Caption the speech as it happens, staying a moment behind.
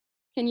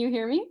Can you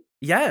hear me?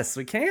 Yes,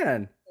 we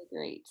can. Okay,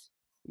 great.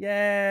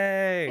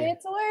 Yay.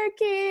 It's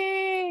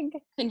working.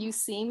 Can you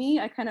see me?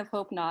 I kind of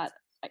hope not.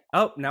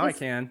 Oh, now I Just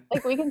can.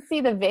 like we can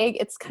see the vague.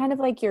 It's kind of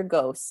like your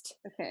ghost.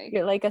 Okay.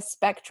 You're like a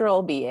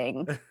spectral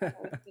being.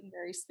 It's been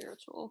very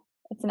spiritual.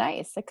 It's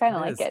nice. I kind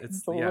of like it.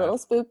 It's a little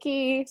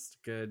spooky. It's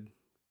good.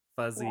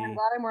 Fuzzy. Well, I'm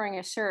glad I'm wearing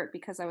a shirt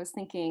because I was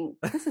thinking,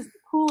 this is the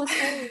coolest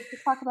way to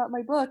talk about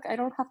my book. I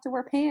don't have to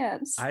wear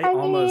pants. I I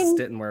almost mean,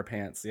 didn't wear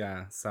pants,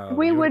 yeah. So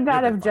we would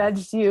not you'll have be fine.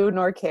 judged you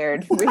nor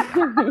cared.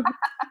 Good.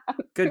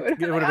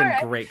 It It would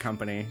have been great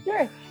company.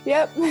 Sure.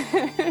 Yep.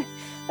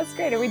 That's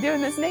great. Are we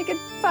doing this naked?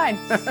 Fine.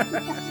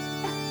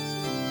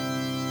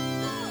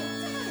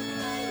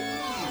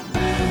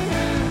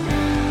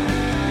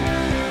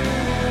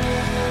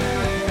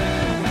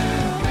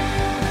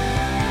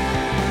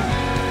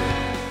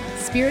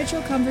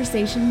 Spiritual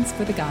Conversations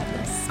for the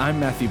Godless. I'm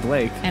Matthew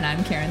Blake. And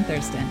I'm Karen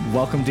Thurston.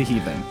 Welcome to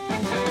Heathen.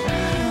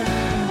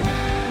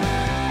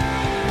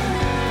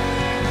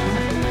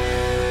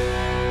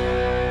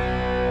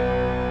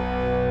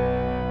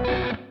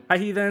 Hi,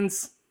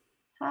 Heathens.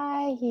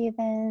 Hi,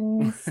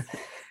 heathens.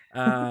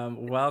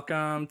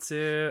 Welcome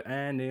to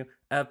a new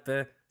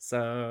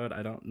episode.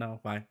 I don't know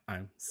why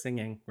I'm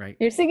singing right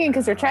You're singing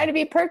because we're now. trying to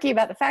be perky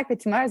about the fact that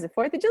tomorrow's the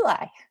 4th of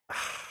July.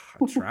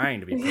 I'm trying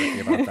to be perky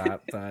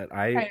about that,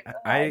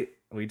 but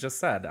we just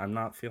said I'm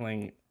not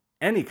feeling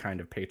any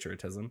kind of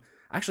patriotism.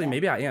 Actually,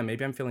 maybe I am.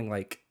 Maybe I'm feeling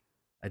like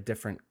a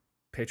different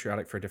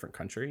patriotic for a different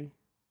country.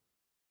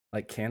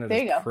 Like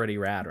Canada's pretty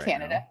rad right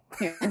Canada. now.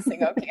 You're going to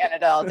sing "Oh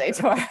Canada" all day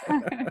tomorrow.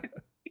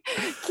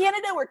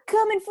 Canada, we're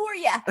coming for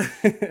you.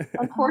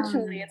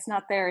 Unfortunately, it's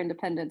not their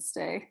Independence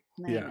Day.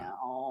 I Yeah.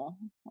 know.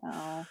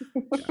 Oh.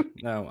 Yeah.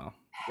 Oh well,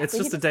 it's We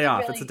just could a day be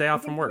off. really- It's a day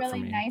off we from could work be for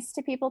really me. nice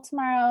to people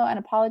tomorrow and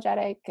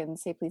apologetic and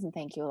say please and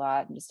thank you a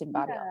lot and just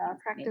embody all Yeah, things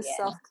practice Canadian.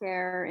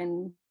 self-care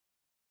and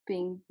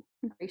being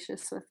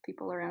gracious with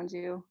people around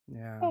you.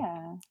 Yeah.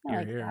 Yeah, I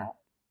like Here. that.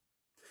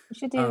 We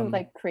should do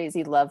like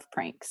crazy love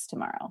pranks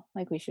tomorrow.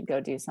 Like we should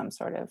go do some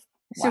sort of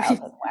Should wild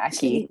we- and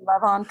wacky.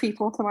 Love on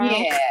people tomorrow.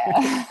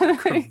 Yeah.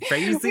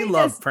 Crazy We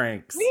love just-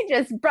 pranks. We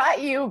just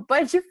brought you a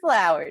bunch of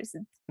flowers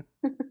and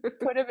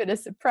put them in a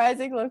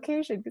surprising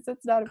location because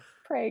it's not a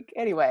prank.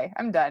 Anyway,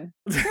 I'm done.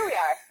 Here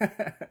we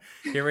are.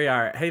 Here we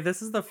are. Hey,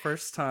 this is the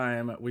first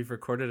time we've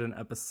recorded an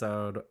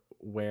episode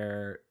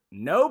where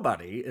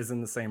nobody is in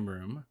the same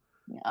room.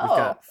 We've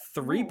got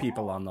three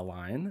people on the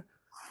line,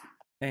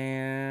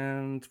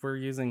 and we're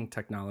using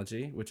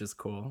technology, which is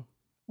cool.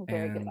 We're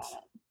very good and at it.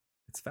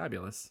 It's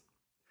fabulous.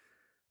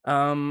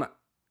 Carly,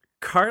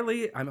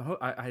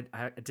 I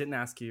didn't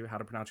ask you how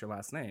to pronounce your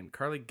last name.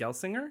 Carly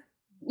Gelsinger?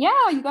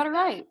 Yeah, you got it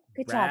right.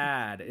 Good job.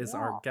 Rad is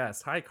our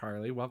guest. Hi,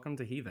 Carly. Welcome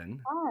to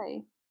Heathen. Hi.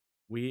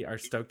 We are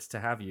stoked to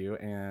have you,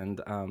 and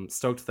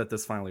stoked that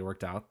this finally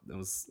worked out. It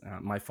was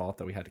my fault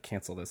that we had to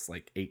cancel this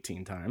like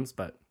 18 times,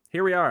 but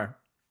here we are.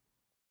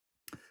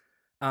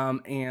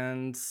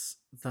 And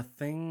the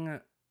thing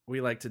we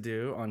like to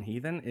do on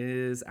Heathen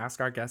is ask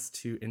our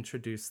guests to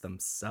introduce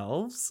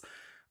themselves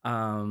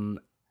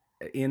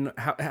in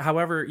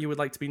however you would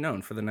like to be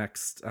known for the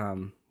next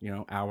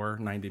hour,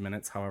 90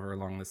 minutes, however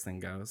long this thing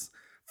goes.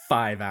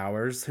 5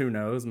 hours, who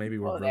knows? Maybe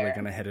we're really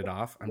gonna hit it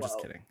off. I'm just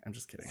kidding.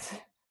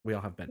 We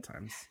all have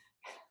bedtimes.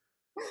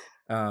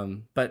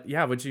 But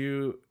yeah, would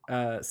you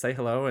say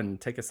hello and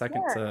take a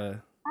second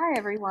to... Hi,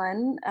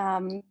 everyone.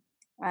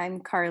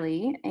 I'm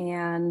Carly,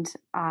 and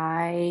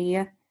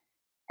I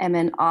am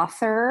an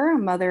author,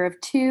 mother of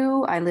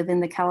two. I live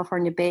in the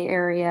California Bay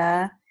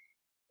Area,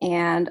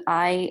 and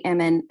I am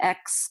an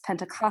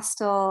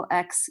ex-Pentecostal,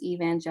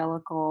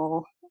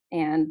 ex-evangelical,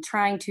 and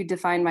trying to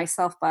define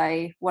myself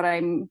by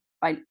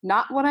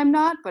not what I'm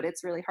not, but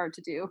it's really hard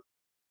to do.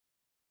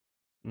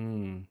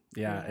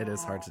 Yeah, it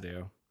is hard to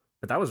do.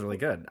 But that was really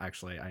good,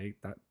 actually.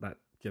 That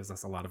gives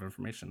us a lot of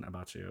information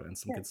about you and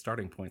some good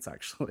starting points,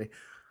 actually.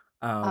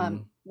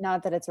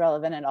 Not that it's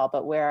relevant at all,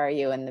 but where are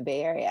you in the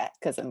Bay Area?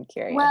 Because I'm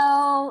curious.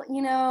 Well,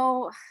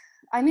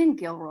 I'm in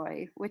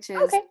Gilroy, which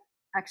is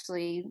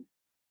actually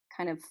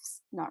kind of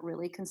not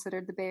really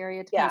considered the Bay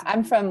Area. Yeah,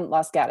 I'm from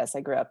Los Gatos.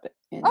 I grew up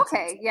in.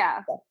 Okay,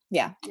 yeah.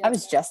 Yeah, I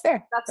was just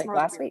there. That's like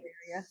last week.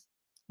 Area.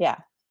 Yeah.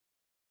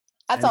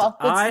 That's and all.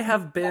 I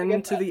have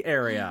been to the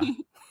area.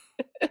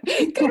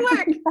 Good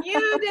work.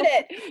 You did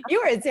it.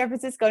 You were in San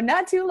Francisco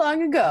not too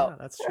long ago. Yeah,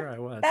 that's true. I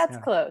was. That's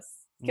close.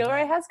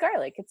 Gilroy has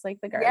garlic. It's like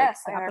the garlic.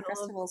 Yes, our capital of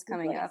festival's the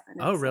coming place. up.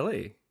 Oh,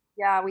 really?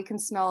 Yeah, we can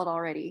smell it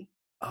already.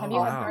 Oh, Have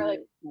you had wow. garlic?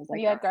 Have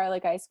you had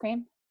garlic ice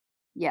cream?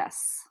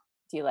 Yes.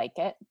 Do you like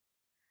it?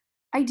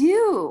 I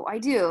do.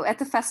 At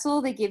the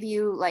festival, they give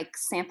you like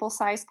sample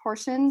size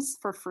portions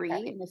for free.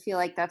 And I feel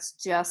like that's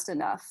just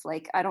enough.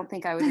 Like, I don't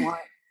think I would want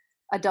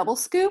a double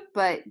scoop,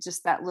 but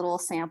just that little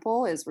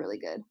sample is really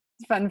good.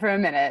 It's fun for a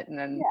minute and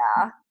then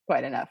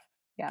quite enough.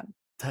 Yeah.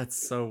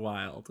 That's so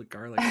wild.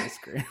 Garlic ice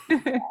cream.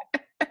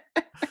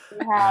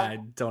 We have I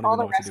don't all even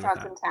know the what to do with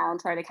restaurants that. in town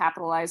try to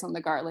capitalize on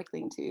the garlic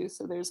thing too.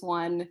 So there's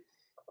one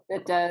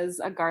that does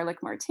a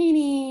garlic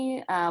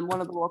martini. One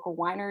of the local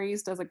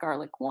wineries does a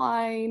garlic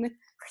wine.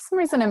 For some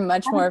reason, I'm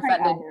much more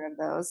offended. Either of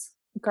those.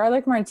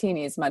 Garlic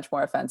martini is much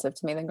more offensive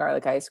to me than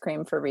garlic ice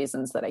cream for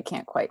reasons that I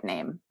can't quite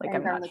name. Like, and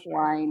I'm not garlic sure.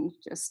 wine,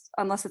 just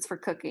unless it's for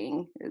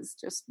cooking, is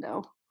just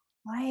no.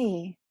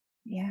 Why?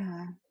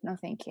 Yeah. No,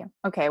 thank you.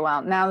 Okay.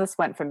 Well, now this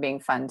went from being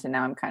fun to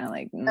now I'm kind of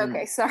like,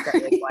 Okay, sorry.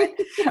 garlic wine.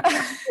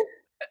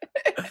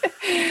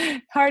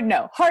 Hard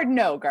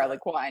no,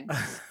 garlic wine.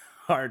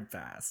 Hard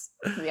pass.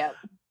 Yep.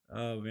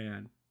 Oh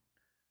man.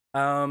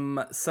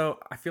 So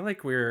I feel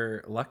like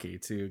we're lucky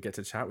to get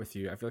to chat with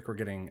you. I feel like we're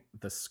getting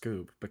the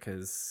scoop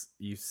because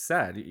you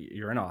said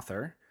you're an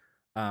author.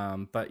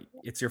 But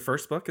it's your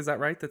first book, is that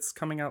right? That's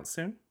coming out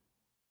soon?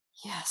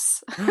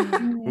 Yes.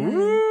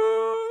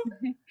 Ooh!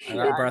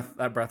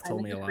 That breath told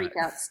I'm me in a the lot. freak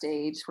out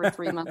stage. We're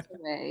 3 months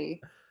away.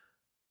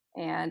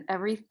 And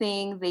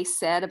everything they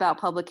said about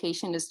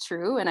publication is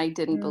true, and I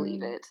didn't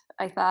believe it.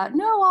 I thought,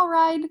 no, I'll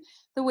ride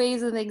the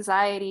waves of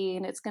anxiety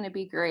and it's going to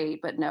be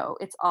great. But no,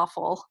 it's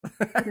awful.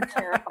 It's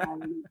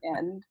terrifying,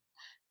 and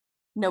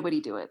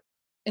nobody do it.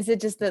 Is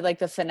it just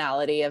the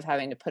finality of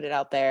having to put it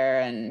out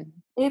there? And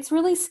It's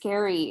really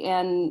scary.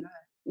 And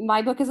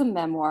my book is a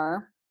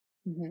memoir.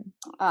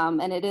 And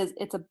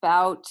it's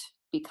about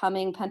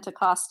becoming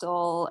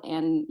Pentecostal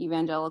and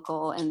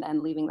evangelical and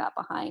then leaving that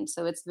behind.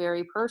 So it's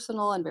very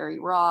personal and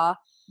very raw.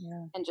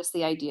 Yeah. And just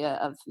the idea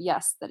of,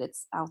 yes, that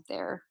it's out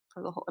there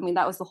for the whole, I mean,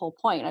 that was the whole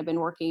point. I've been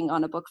working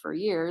on a book for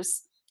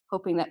years,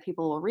 hoping that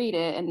people will read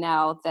it. And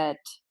now that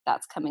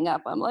that's coming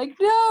up, I'm like,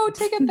 no,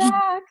 take it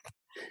back.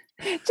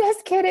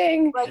 Just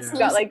kidding. Like, Yeah.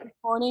 seriously, this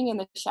morning in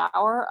the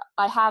shower,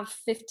 I have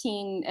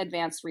 15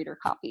 advanced reader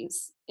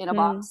copies in a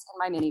box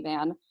in my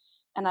minivan.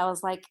 And I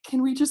was like,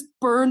 can we just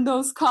burn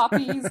those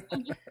copies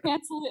and just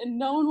cancel it and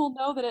no one will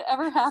know that it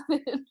ever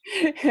happened?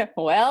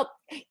 Well,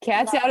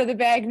 cat's out of the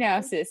bag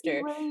now,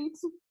 sister. Great.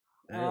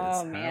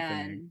 Oh,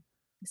 man.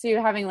 So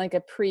you're having like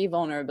a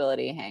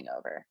pre-vulnerability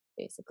hangover,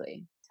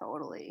 basically.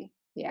 Totally.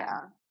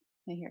 Yeah.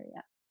 I hear you.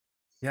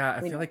 Yeah,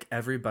 I feel like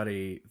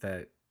everybody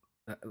that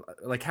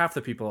like half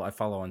the people I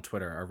follow on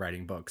Twitter are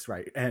writing books,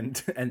 right?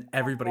 And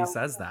everybody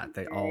says that.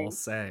 They all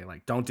say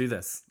like, don't do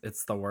this.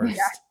 It's the worst.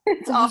 Yeah,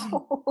 it's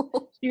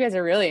awful. You guys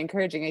are really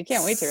encouraging. I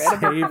can't wait to read it.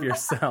 Save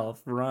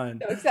yourself. Run.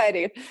 So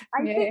excited.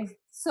 I think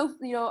so,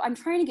 I'm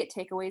trying to get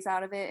takeaways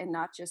out of it and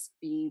not just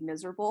be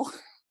miserable.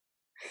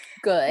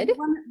 Good.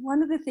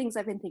 One of the things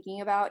I've been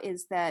thinking about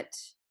is that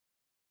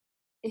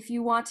if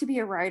you want to be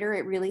a writer,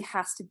 it really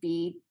has to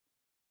be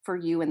for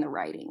you in the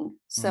writing.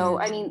 So,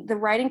 I mean, the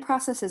writing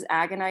process is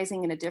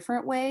agonizing in a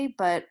different way,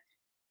 but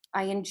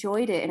I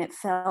enjoyed it and it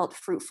felt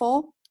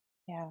fruitful.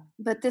 Yeah.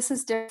 But this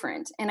is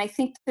different. And I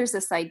think there's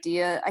this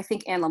idea, I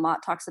think Anne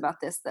Lamott talks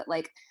about this, that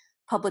like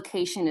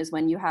publication is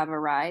when you have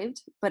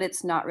arrived, but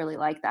it's not really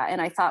like that.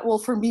 And I thought, well,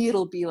 for me,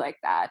 it'll be like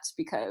that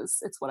because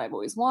it's what I've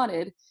always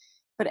wanted.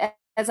 But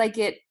as I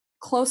get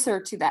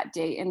closer to that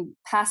date and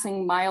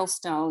passing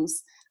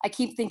milestones, I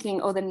keep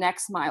thinking, oh, the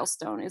next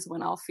milestone is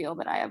when I'll feel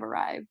that I have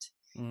arrived.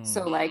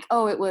 So like,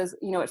 oh, it was,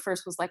 at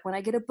first was like when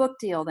I get a book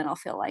deal, then I'll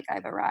feel like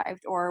I've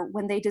arrived. Or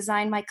when they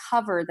design my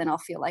cover, then I'll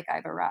feel like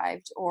I've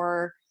arrived.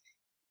 Or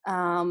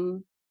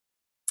when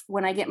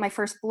I get my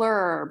first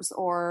blurbs,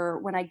 or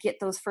when I get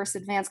those first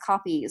advanced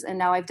copies. And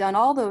now I've done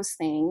all those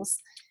things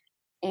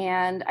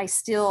and I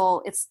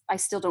still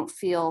don't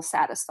feel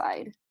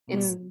satisfied.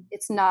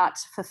 It's not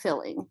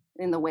fulfilling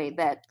in the way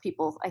that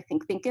people I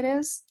think it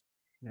is.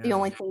 Yeah. The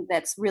only thing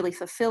that's really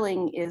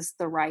fulfilling is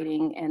the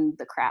writing and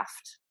the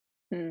craft.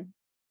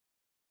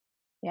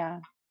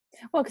 Yeah.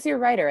 Well, because you're a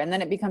writer, and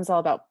then it becomes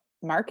all about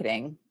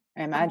marketing,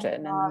 I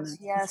imagine. Oh and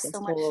yes, it's so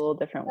a much whole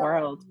different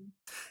world.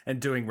 And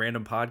doing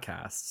random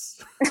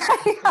podcasts.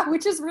 Yeah,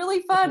 which is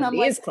really fun. I'm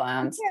These like,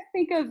 clowns. I can't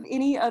think of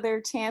any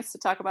other chance to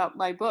talk about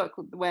my book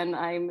when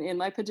I'm in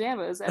my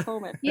pajamas at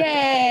home.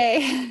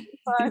 Yay!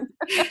 Fun.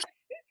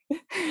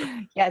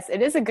 Yes,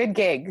 it is a good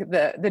gig.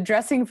 The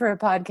dressing for a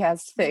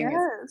podcast thing.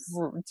 Yes.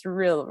 It's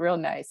real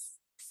nice.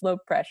 Low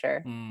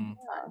pressure. Yeah.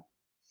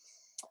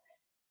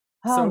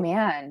 Oh So,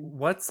 man.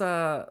 What's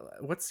the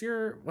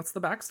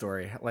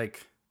backstory?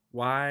 Like,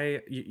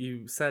 why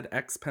you said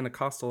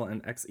ex-Pentecostal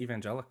and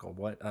ex-evangelical?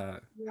 What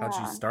how'd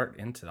you start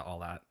into all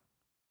that?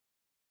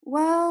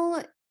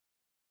 Well,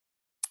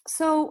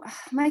 so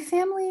my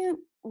family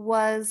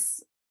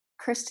was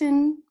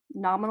Christian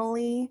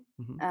nominally,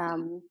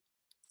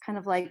 kind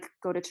of like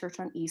go to church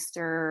on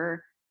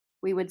Easter.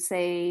 We would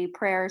say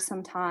prayers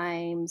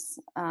sometimes,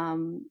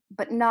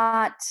 but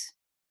not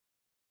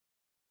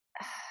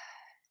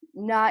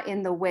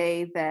in the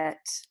way that,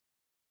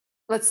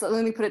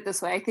 let me put it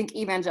this way. I think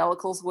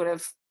evangelicals would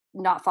have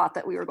not thought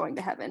that we were going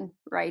to heaven,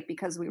 right?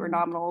 Because we were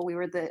nominal. We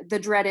were the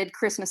dreaded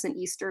Christmas and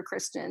Easter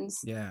Christians.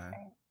 Yeah.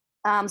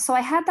 So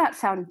I had that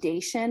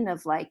foundation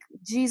of like,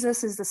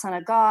 Jesus is the Son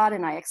of God,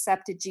 and I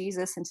accepted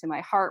Jesus into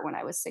my heart when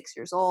I was 6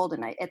 years old.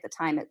 And at the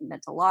time it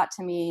meant a lot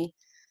to me.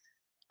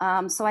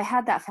 So I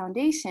had that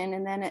foundation.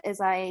 And then as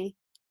I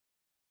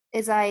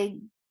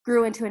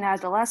grew into an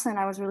adolescent,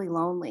 I was really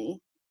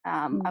lonely.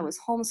 I was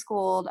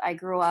homeschooled. I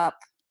grew up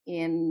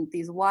in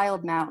these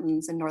wild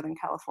mountains in Northern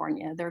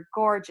California. They're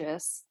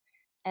gorgeous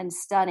and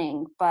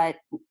stunning, but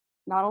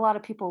not a lot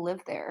of people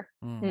live there.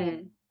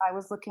 Mm. I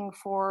was looking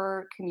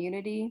for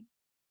community,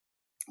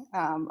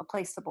 a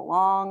place to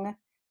belong,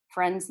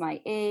 friends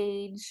my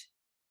age,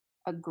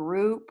 a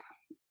group,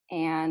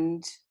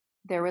 and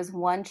there was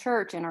one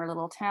church in our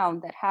little town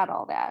that had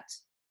all that.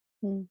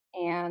 Mm.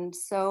 And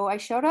so I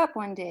showed up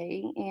one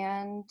day,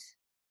 and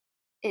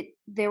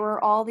there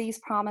were all these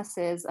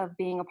promises of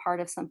being a part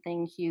of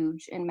something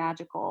huge and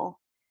magical,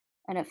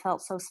 and it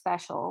felt so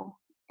special.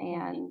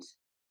 And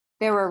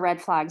there were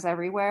red flags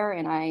everywhere,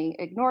 and I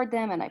ignored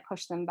them and I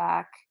pushed them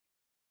back,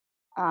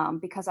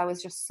 because I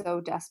was just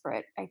so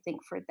desperate, I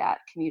think, for that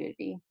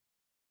community.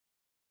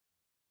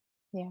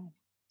 Yeah,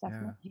 Yeah.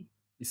 definitely.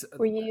 You said,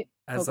 Were you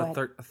as go a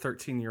ahead.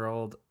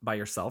 13-year-old by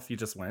yourself, you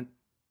just went?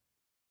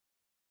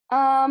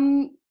 I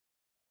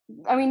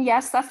mean,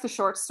 yes, that's the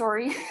short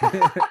story.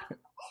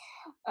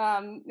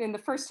 In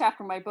the first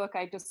chapter of my book,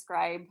 I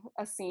describe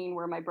a scene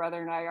where my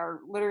brother and I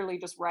are literally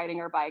just riding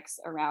our bikes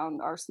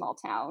around our small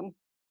town,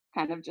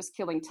 kind of just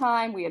killing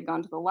time. We had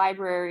gone to the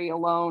library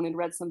alone and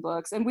read some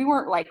books, and we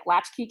weren't like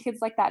latchkey kids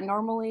like that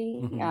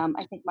normally. Mhm.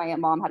 I think my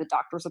mom had a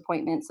doctor's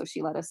appointment, so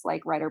she let us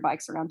like ride our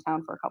bikes around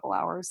town for a couple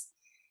hours.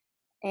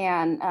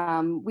 And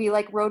we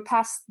like rode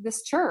past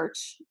this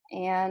church,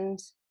 and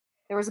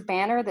there was a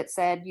banner that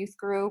said youth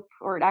group,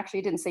 or it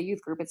actually didn't say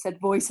youth group, it said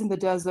Voice in the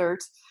Desert,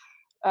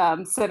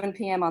 7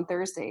 p.m. on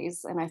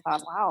Thursdays. And I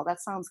thought, wow,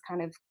 that sounds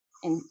kind of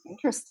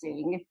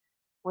interesting.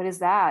 What is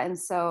that? And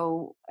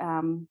so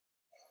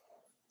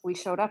we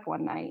showed up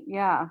one night.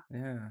 Yeah.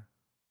 Yeah.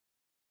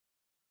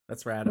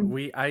 That's rad.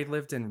 I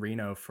lived in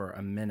Reno for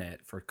a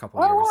minute for a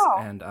couple Oh, years, wow.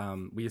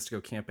 and we used to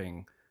go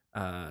camping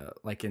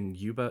like in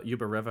Yuba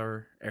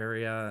River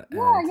area.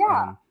 Yeah, And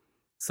yeah.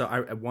 so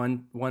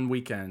one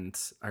weekend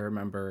I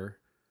remember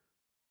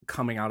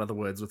coming out of the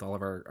woods with all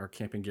of our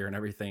camping gear and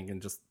everything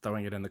and just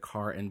throwing it in the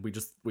car, and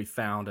we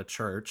found a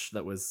church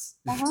that was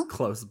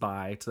close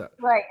by to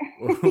Right.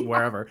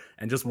 wherever,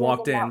 and just Little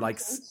walked in mountain like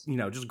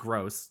church. just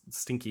gross,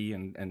 stinky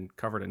and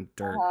covered in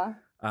dirt,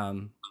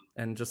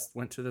 and just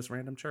went to this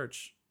random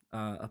church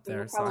up We were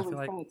there. So I probably feel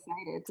like so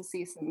excited to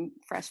see some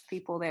fresh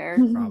people there.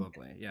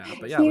 probably, yeah.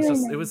 But yeah,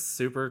 it was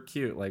super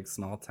cute, like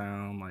small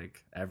town,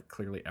 like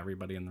clearly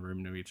everybody in the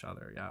room knew each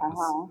other. Yeah, it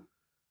was,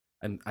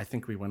 and I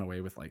think we went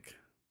away with like,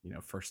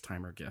 first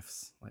timer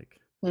gifts, like.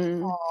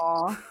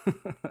 Aw.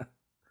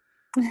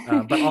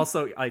 But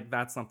also, like,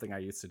 that's something I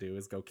used to do,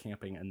 is go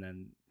camping and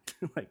then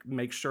like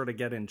make sure to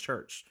get in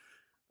church.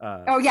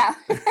 Oh yeah.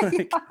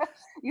 Like,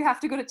 You have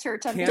to go to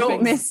church on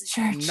Don't miss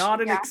church.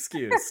 Not an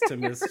excuse to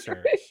miss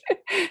church.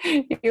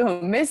 You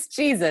will miss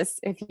Jesus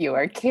if you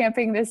are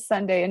camping this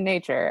Sunday in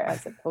nature,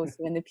 as opposed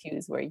to in the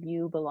pews where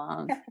you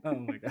belong. Oh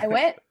my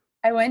god.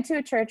 I went to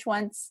a church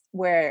once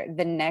where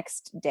the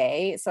next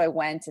day, so I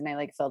went and I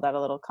like filled out a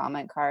little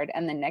comment card,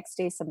 and the next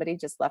day somebody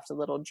just left a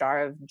little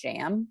jar of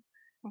jam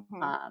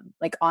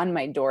like on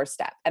my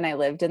doorstep. And I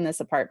lived in this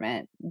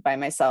apartment by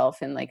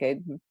myself in like a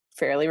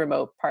fairly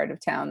remote part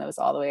of town that was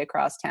all the way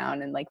across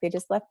town, and like they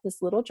just left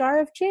this little jar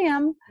of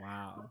jam.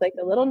 Wow. Like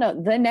a little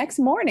note the next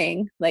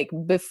morning, like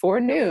before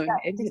noon.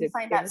 Did you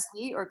find that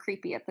sweet or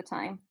creepy at the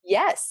time?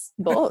 Yes,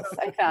 both.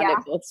 I found it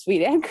both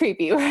sweet and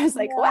creepy, where I was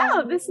like,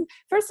 wow, this is,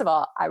 first of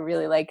all, I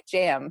really like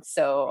jam,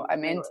 so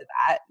I'm into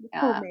that.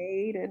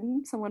 Homemade,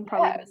 and someone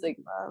probably was like,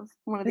 love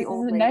one of this the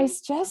old is a ladies. nice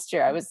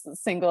gesture. I was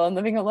single and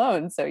living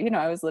alone, so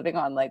I was living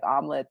on like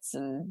omelets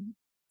and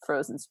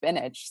frozen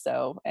spinach,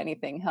 so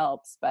anything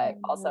helps. But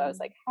also I was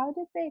like, how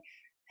did they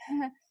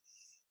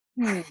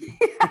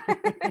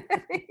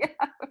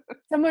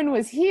someone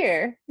was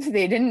here,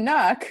 they didn't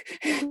knock.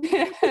 Because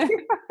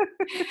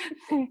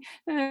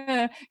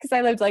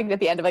I lived like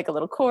at the end of like a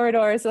little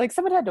corridor, so like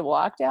someone had to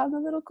walk down the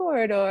little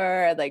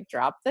corridor and like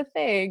drop the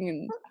thing,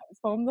 and I was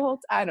home the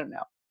whole time. I don't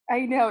know.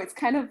 I know, it's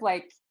kind of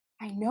like,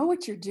 I know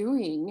what you're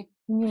doing.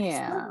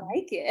 Yeah, I still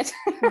like it.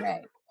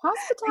 right.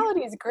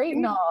 Hospitality is great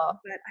and all,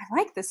 but I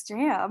like this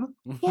jam.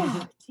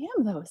 Yeah,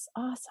 jam though is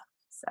awesome.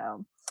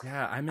 So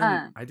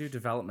yeah, I do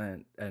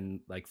development and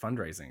like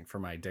fundraising for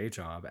my day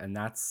job, and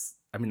that's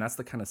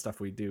the kind of stuff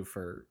we do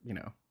for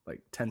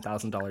like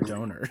 $10,000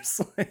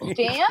 donors. Like,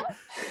 jam?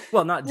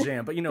 Well, not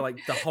jam, but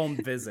like the home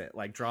visit,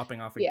 like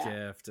dropping off a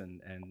gift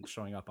and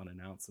showing up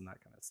unannounced and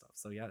that kind of stuff.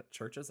 So yeah,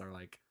 churches are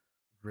like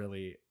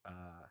really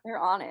they're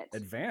on it,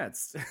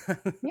 advanced.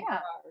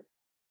 Yeah.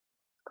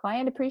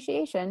 Client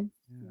appreciation.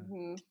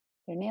 Yeah.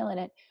 They're nailing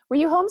it. Were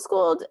you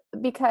homeschooled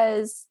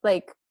because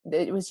like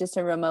it was just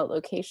a remote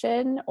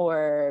location,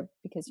 or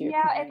because you're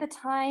at the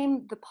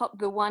time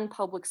the one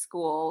public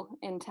school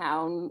in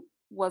town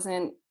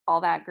wasn't all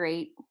that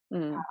great,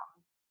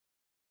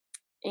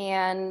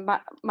 and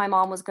my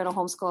mom was going to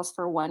homeschool us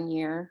for 1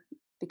 year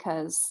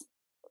because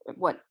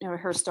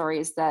her story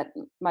is that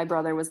my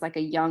brother was like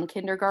a young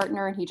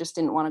kindergartner and he just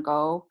didn't want to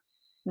go.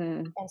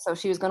 And so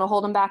she was going to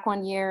hold him back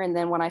 1 year. And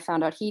then when I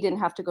found out he didn't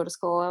have to go to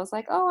school, I was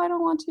like, oh, I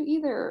don't want to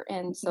either.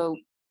 And so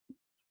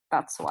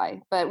that's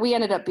why. But we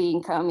ended up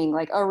becoming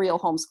like a real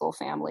homeschool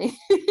family.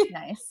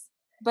 Nice.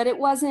 But it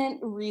wasn't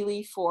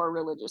really for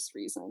religious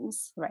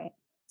reasons. Right.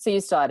 So you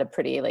still had a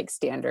pretty like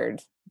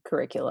standard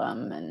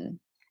curriculum and.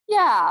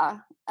 Yeah.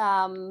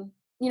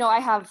 I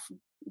have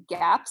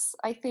gaps,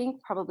 I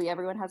think. Probably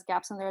everyone has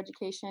gaps in their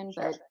education,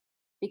 but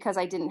because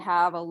I didn't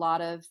have a lot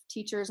of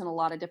teachers and a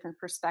lot of different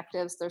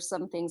perspectives, there's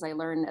some things I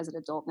learned as an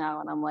adult now,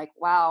 and I'm like,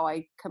 wow,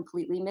 I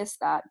completely missed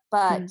that.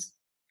 But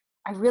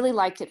I really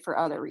liked it for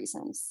other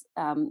reasons.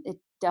 It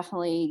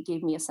definitely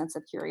gave me a sense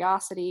of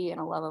curiosity and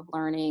a love of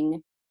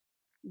learning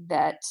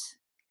that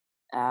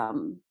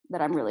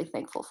that I'm really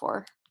thankful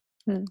for.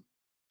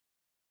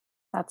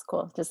 That's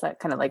cool. Just that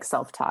kind of like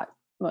self-taught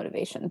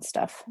motivation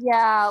stuff.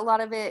 Yeah, a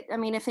lot of it. I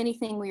mean, if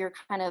anything, we were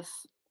kind of,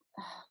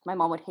 my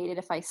mom would hate it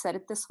if I said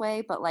it this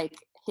way, but like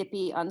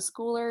hippie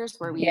unschoolers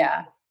where we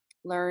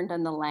learned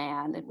on the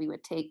land, and we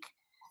would take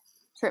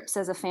trips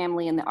as a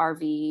family in the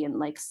RV and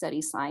like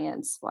study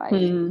science while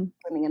swimming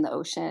in the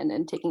ocean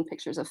and taking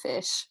pictures of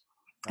fish.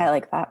 I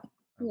like that.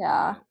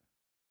 Yeah.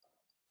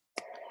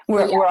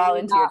 We're all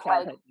into your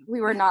childhood.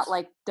 We were not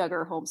like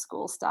Duggar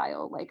homeschool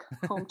style, like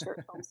home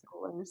church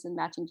homeschoolers and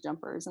matching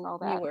jumpers and all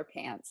that. You wear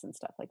pants and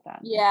stuff like that.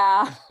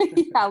 Yeah.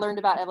 I learned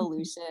about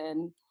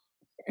evolution.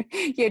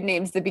 You had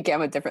names that began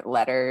with different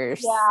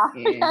letters.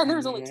 Yeah. And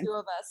there's only 2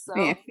 of us, so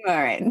all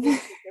right.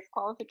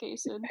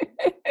 Qualification.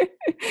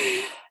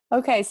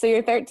 Okay, so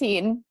you're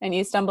 13 and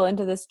you stumble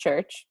into this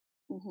church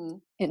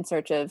in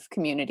search of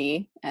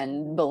community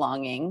and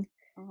belonging.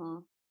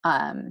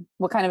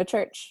 What kind of a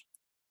church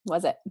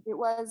was it? It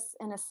was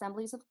an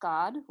Assemblies of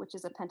God, which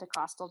is a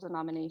Pentecostal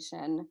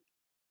denomination.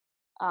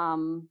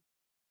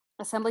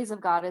 Assemblies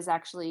of God is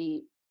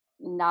actually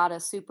not a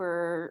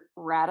super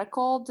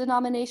radical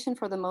denomination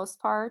for the most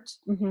part.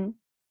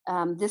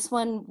 This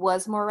one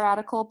was more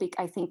radical,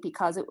 I think,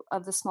 because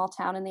of the small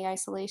town and the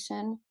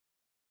isolation.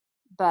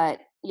 But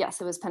yes,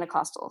 it was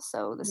Pentecostal.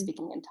 So the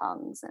speaking in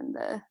tongues and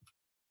the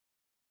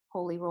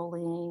holy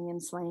rolling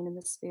and slain in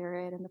the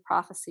spirit and the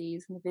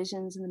prophecies and the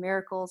visions and the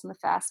miracles and the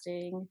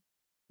fasting.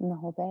 And the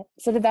whole bit.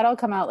 So did that all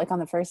come out like on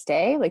the first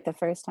day, like the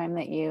first time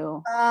that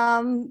you?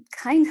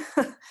 Kind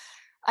of.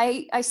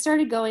 I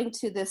started going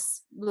to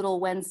this little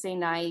Wednesday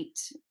night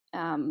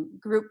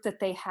group that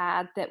they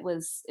had it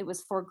was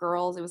for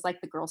girls. It was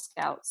like the Girl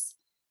Scouts,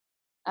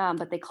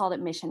 but they called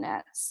it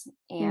Missionettes,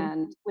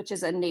 and which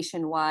is a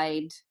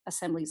nationwide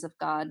Assemblies of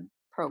God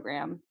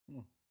program.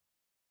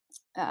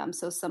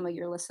 So some of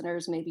your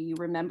listeners, maybe you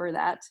remember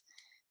that,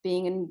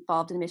 being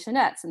involved in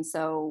Missionettes. And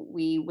so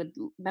we would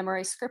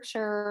memorize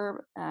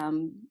scripture,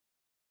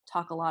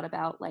 talk a lot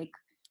about like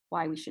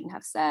why we shouldn't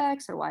have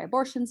sex or why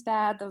abortion's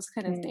bad, those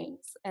kind of things.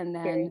 And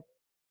then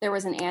there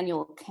was an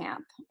annual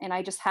camp, and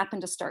I just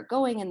happened to start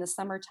going in the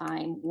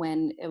summertime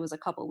when it was a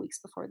couple of weeks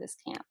before this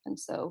camp. And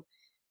so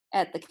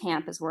at the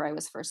camp is where I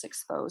was first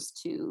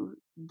exposed to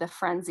the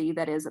frenzy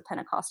that is a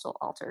Pentecostal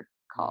altar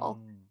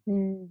call.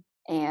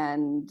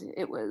 And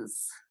it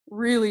was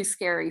really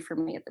scary for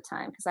me at the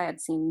time because I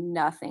had seen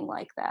nothing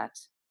like that.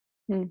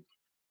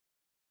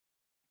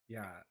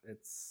 Yeah,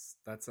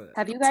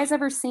 Have you guys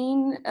ever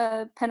seen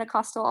a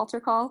Pentecostal altar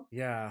call?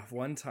 Yeah,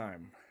 one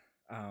time.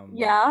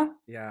 Yeah.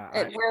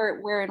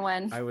 Where and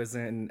when? I was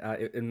in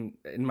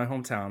my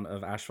hometown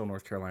of Asheville,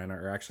 North Carolina,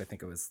 or actually I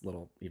think it was a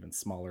little even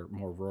smaller,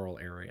 more rural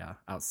area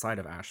outside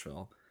of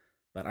Asheville.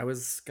 But I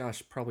was,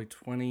 probably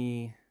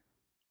 20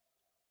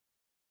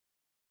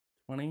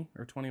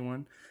 or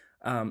 21.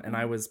 And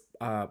I was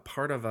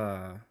part of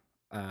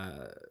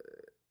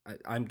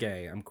I'm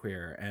gay, I'm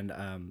queer.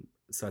 And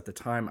so at the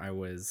time I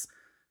was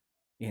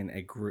in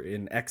a group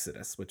in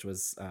Exodus, which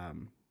was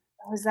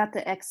was that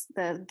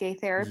the gay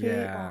therapy?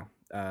 Yeah.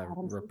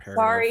 Reparative.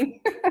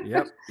 Sorry.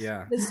 Yep.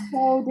 Yeah. It's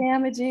so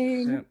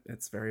damaging. Yeah,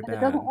 it's very bad.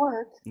 It doesn't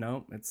work.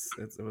 No, it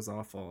was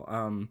awful.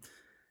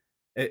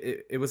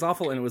 It was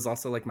awful, and it was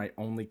also like my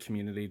only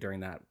community during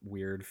that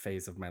weird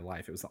phase of my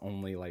life. It was the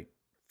only like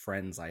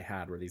friends I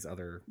had were these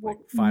other like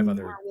 5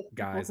 other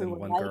guys and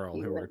one girl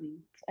who were,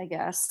 I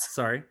guess.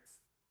 Sorry?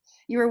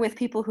 You were with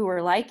people who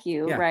were like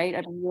you, right?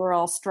 I mean, you were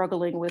all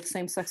struggling with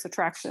same-sex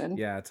attraction.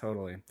 Yeah,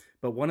 totally.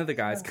 But one of the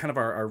guys, kind of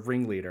our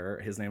ringleader,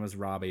 his name was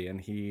Robbie,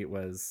 and he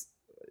was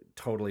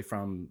totally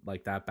from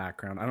like that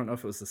background. I don't know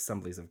if it was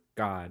Assemblies of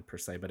God per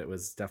se, but it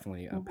was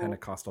definitely a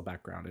Pentecostal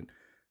background.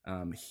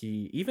 And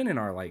he, even in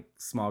our like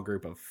small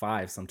group of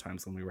 5,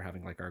 sometimes when we were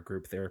having like our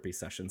group therapy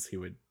sessions, he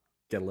would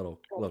get a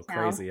little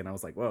crazy, and I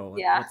was like, whoa,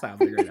 what's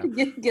happening right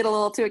now? get a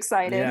little too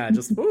excited. Yeah,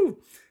 just woo.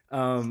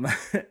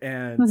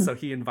 And so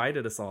he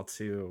invited us all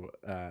to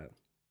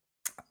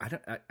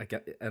I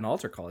get an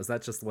altar call. Is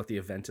that just what the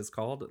event is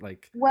called?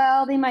 Like,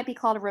 well, they might be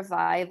called a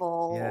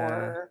revival.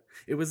 Or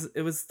it was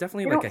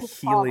definitely like a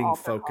healing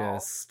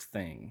focused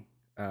thing.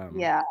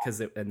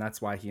 And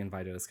that's why he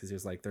invited us, because he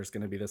was like, there's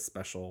going to be this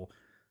special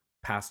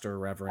pastor,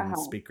 reverend,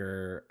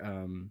 speaker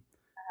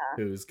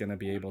who's going to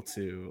be able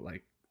to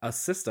like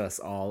assist us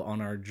all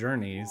on our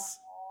journeys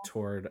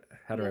toward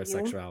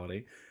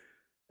heterosexuality.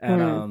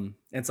 And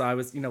so I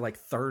was, like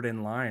 3rd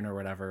in line or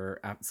whatever.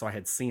 So I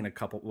had seen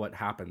what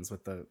happens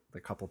with the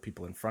couple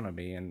people in front of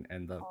me and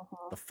the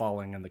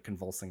falling and the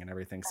convulsing and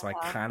everything. So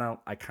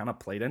I kind of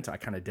played into, I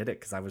kind of did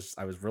it, 'cause I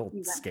was real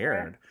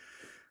scared.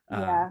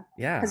 Yeah.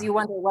 Yeah. Because you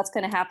wonder what's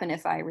going to happen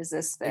if I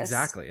resist this.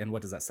 Exactly. And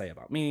what does that say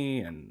about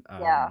me? And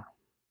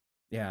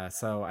yeah.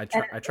 So I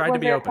tried to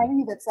be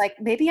open. That's like,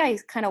 maybe I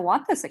kind of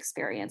want this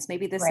experience.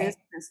 Maybe this is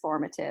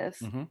transformative.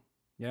 Mm-hmm.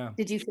 Yeah.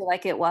 Did you feel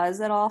like it was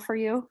at all for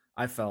you?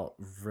 I felt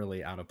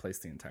really out of place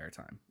the entire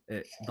time.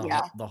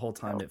 The whole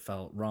time it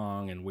felt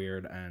wrong and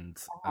weird, and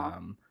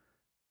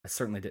I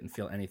certainly didn't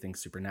feel anything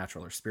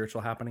supernatural or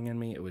spiritual happening in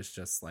me. It was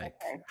just like,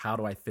 how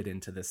do I fit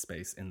into this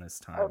space in this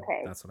time?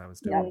 Okay. That's what I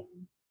was doing. Yep.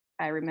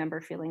 I remember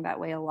feeling that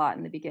way a lot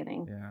in the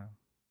beginning. Yeah.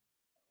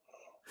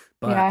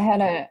 But I had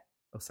a...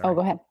 Oh, sorry. Oh,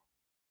 go ahead.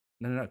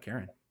 No,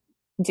 Karen.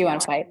 Do you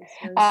want to fight?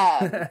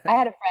 I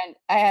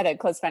had a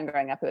close friend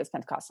growing up who was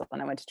Pentecostal,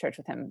 and I went to church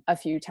with him a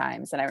few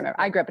times. And I remember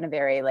I grew up in a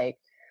very, like,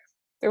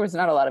 there was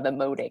not a lot of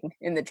emoting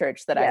in the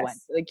church that I went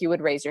to. Like, you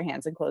would raise your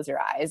hands and close your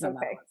eyes. And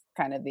that was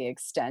kind of the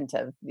extent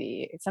of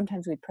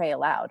sometimes we'd pray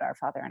aloud, our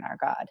Father and our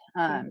God.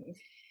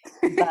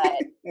 But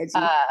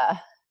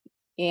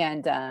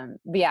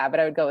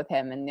I would go with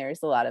him, and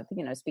there's a lot of,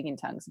 speaking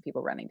tongues and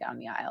people running down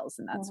the aisles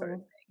and that sort of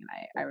thing. And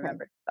I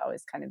remember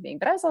always kind of being,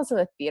 but I was also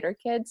a theater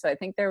kid. So I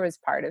think there was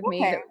part of me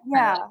that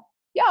was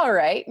all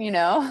right.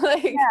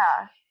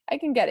 I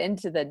can get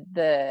into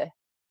the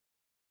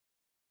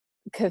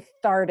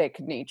cathartic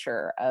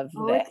nature of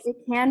this. It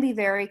can be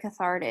very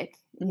cathartic.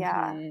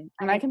 Yeah.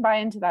 And I can buy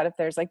into that if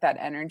there's like that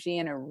energy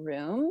in a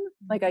room.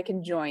 Like I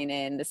can join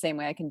in the same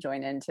way I can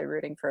join into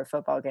rooting for a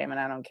football game, and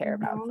I don't care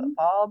about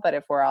football, but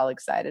if we're all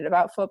excited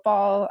about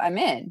football, I'm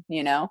in,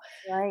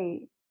 Right.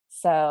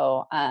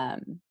 So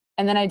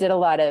and then I did a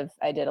lot of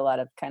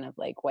kind of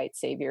like white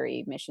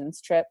saviory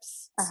missions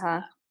trips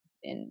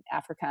in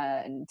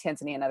Africa and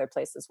Tanzania and other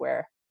places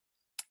where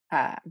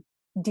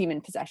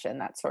demon possession,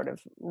 that sort of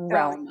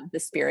realm of the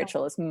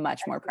spiritual, is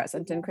much more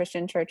present in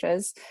Christian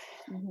churches.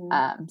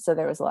 So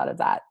there was a lot of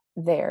that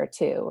there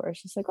too, where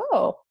it's just like,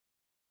 oh,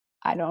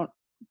 I don't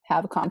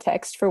have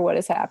context for what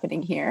is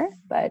happening here,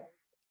 but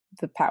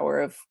the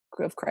power of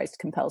Christ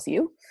compels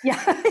you.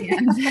 Yeah.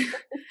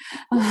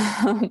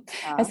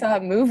 I saw a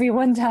movie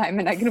one time,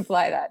 and I can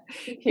apply that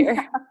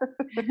here.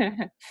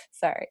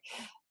 Sorry.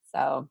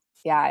 So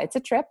yeah, it's a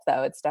trip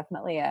though. It's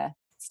definitely a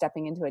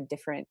stepping into a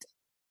different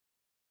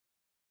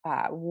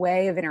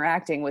way of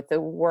interacting with the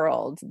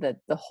world that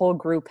the whole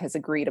group has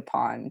agreed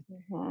upon,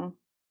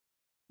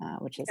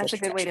 which is that's a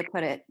good way to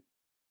put it.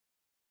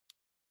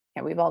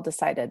 Yeah, we've all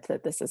decided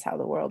that this is how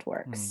the world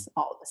works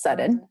all of a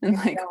sudden. And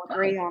if we don't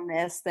agree on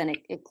this, then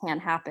it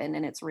can't happen,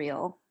 and it's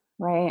real.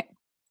 Right.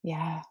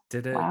 Yeah.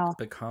 Did it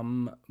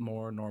become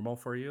more normal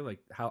for you? Like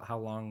how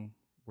long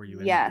were you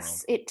in the world?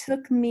 It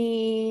took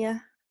me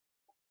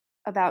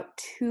about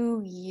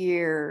 2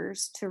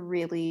 years to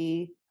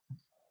really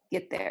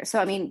get there. So,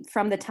 I mean,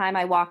 from the time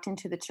I walked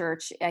into the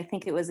church, I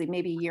think it was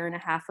maybe a year and a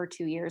half or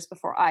 2 years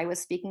before I was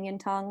speaking in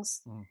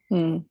tongues.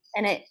 And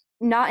it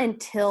not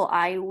until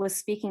I was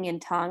speaking in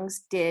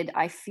tongues did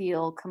I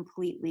feel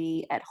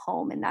completely at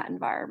home in that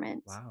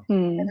environment. Wow.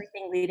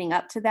 Everything leading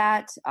up to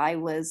that, I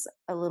was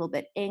a little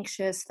bit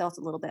anxious, felt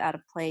a little bit out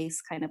of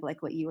place, kind of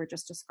like what you were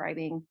just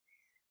describing.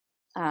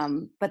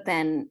 But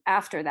then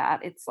after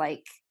that, it's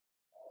like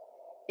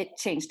it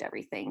changed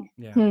everything.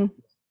 Yeah.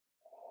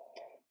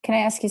 Can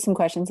I ask you some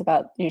questions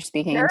about your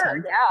speaking in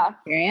tongues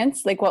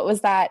experience? Like, what was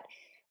that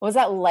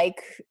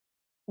like?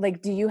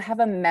 Like, do you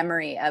have a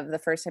memory of the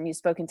first time you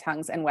spoke in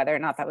tongues, and whether or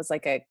not that was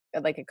like a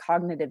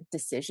cognitive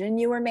decision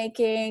you were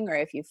making, or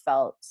if you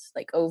felt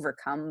like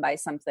overcome by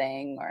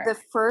something? Or the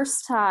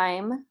first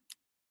time,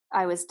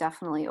 I was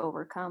definitely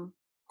overcome.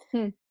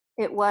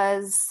 It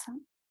was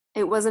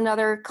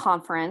another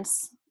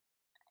conference,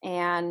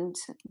 and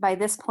by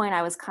this point,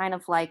 I was kind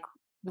of like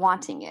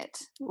wanting it.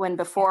 When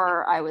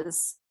before I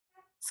was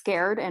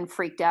scared and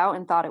freaked out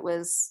and thought it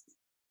was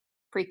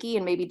freaky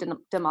and maybe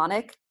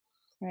demonic.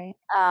 Right.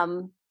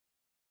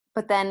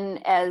 But then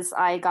as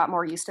I got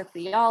more used to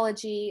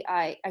theology,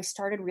 I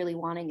started really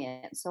wanting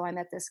it. So I'm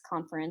at this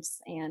conference,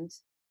 and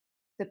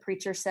the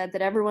preacher said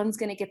that everyone's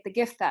going to get the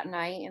gift that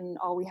night, and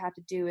all we had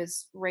to do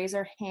is raise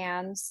our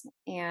hands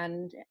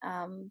and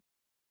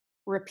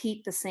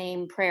repeat the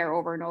same prayer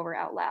over and over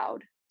out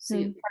loud. So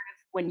part of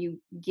when you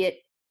get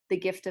the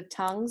gift of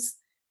tongues,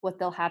 what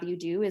they'll have you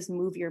do is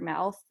move your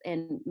mouth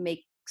and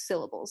make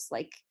syllables,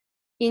 like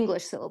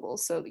English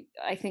syllables. So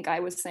I think I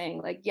was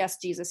saying like, yes,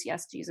 Jesus,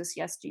 yes, Jesus,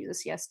 yes,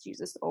 Jesus, yes,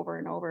 Jesus, over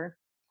and over.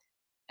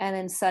 And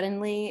then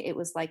suddenly it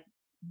was like,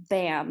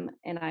 bam.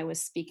 And I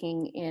was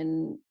speaking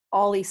in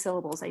all these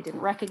syllables I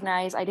didn't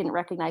recognize. I didn't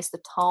recognize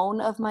the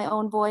tone of my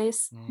own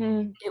voice.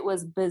 It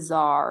was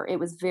bizarre. It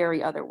was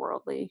very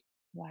otherworldly.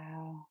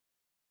 Wow.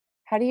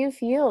 How do you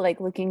feel like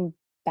looking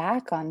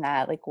back on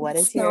that? Like, what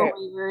is so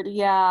weird?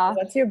 Yeah.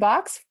 What's your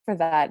box for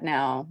that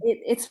now?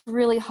 It's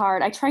really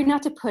hard. I try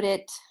not to put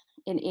it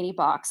in any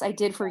box. I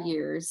did for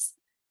years.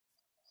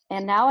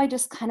 And now I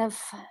just kind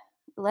of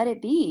let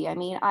it be. I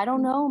mean, I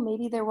don't know.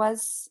 Maybe there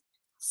was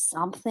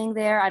something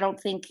there. I don't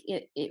think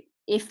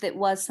if it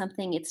was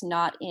something, it's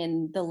not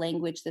in the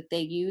language that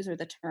they use or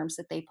the terms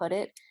that they put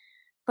it.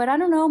 But I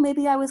don't know.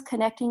 Maybe I was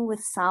connecting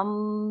with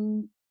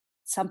some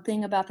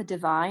something about the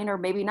divine, or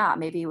maybe not.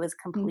 Maybe it was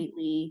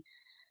completely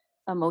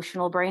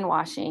emotional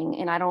brainwashing,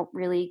 and I don't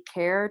really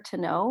care to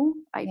know.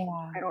 I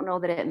don't know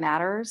that it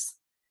matters.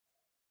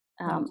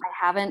 I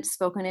haven't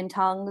spoken in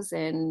tongues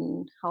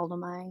in, how old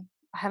am I?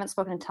 I haven't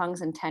spoken in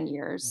tongues in 10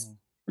 years.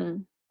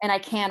 And I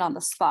can on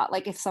the spot.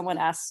 Like if someone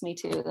asks me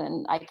to,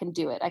 then I can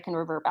do it. I can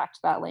revert back to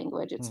that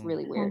language. It's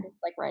really weird. It's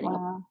like writing a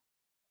book.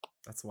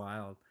 That's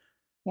wild.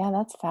 Yeah,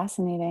 that's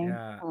fascinating.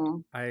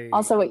 Yeah.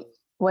 Also,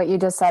 what you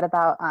just said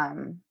about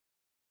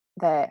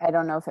that I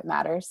don't know if it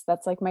matters.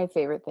 That's like my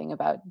favorite thing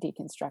about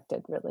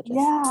deconstructed religious.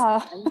 Yeah.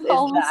 Is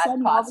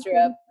that posture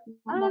of,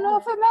 I don't know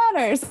if it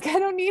matters. I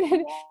don't need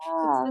it.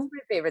 Yeah. That's my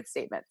favorite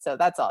statement. So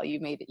that's all.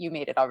 You made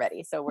it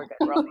already. So we're good.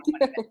 We're only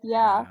 20 minutes.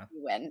 Yeah.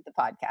 You win the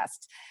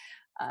podcast.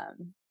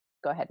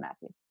 Go ahead,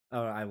 Matthew.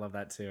 Oh, I love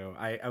that too.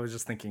 I was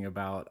just thinking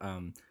about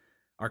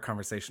our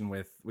conversation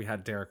we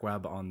had Derek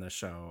Webb on the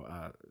show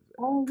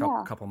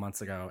a couple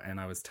months ago, and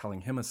I was telling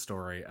him a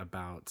story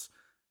about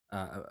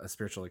a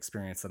spiritual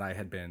experience that I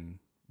had been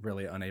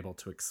really unable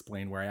to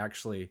explain, where I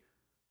actually,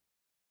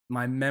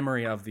 my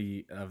memory of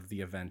the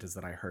event is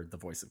that I heard the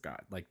voice of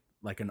God,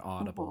 like an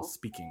audible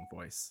speaking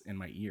voice in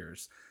my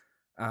ears.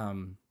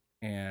 The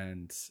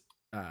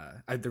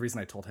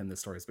reason I told him this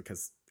story is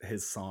because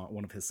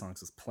one of his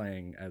songs was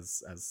playing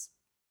as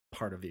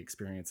part of the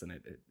experience, and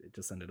it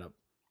just ended up,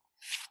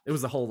 it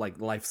was a whole like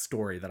life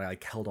story that I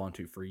like held on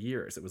to for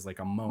years. It was like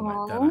a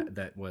moment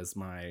that was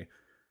my,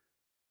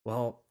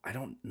 well, I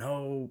don't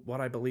know what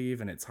I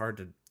believe, and it's hard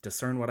to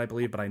discern what I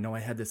believe, but I know I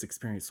had this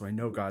experience, so I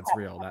know God's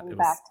real. That it was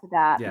back to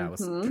that. Yeah, it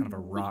was kind of a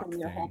rock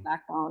thing. Whole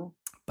backbone.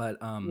 But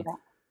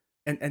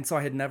and so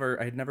I had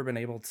never been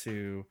able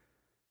to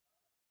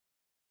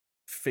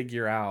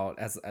figure out,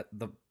 as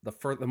the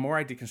more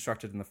I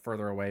deconstructed and the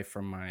further away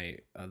from my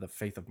the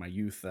faith of my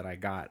youth that I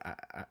got,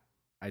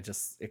 I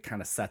just, it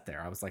kind of sat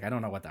there. I was like, I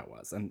don't know what that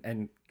was,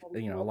 and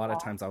you know, a lot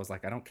of times I was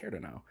like, I don't care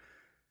to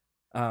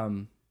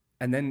know.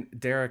 And then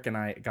Derek and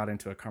I got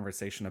into a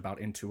conversation about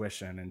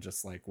intuition and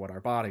just like what our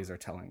bodies are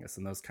telling us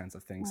and those kinds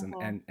of things.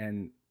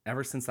 And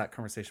ever since that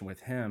conversation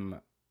with him,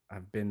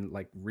 I've been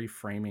like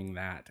reframing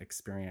that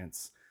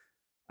experience,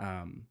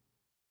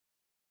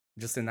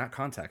 just in that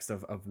context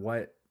of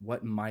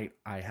what might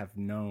I have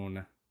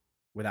known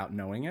without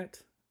knowing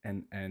it,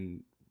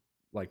 and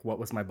like what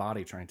was my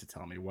body trying to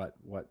tell me, what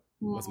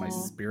was my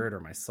spirit or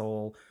my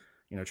soul,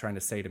 you know, trying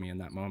to say to me in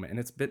that moment. And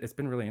it's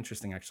been really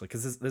interesting actually,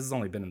 because this has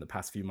only been in the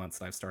past few months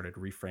that I've started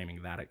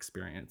reframing that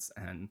experience.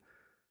 And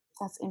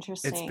that's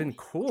interesting. It's been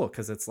cool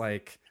because it's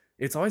like,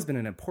 it's always been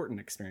an important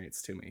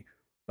experience to me,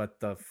 but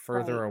the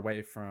further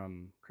away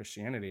from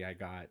Christianity I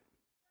got,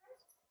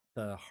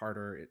 the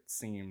harder it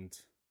seemed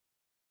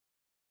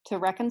to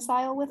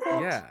reconcile with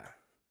it. Yeah.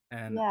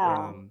 And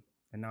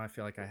now I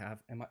feel like I have,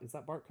 is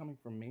that bark coming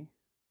from me?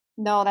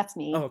 No, that's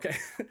me. Oh, okay.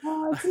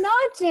 Oh, it's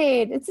not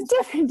Jade. It's a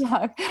different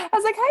dog. I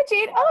was like, hi,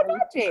 Jade. Oh,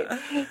 not Jade.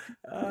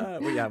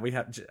 Well, yeah, we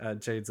have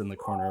Jade's in the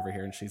corner over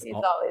here, and she's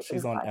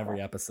on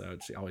every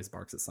episode. She always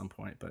barks at some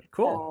point, but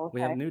cool. Oh, okay.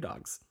 We have new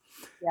dogs.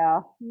 Yeah.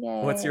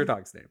 Yay. What's your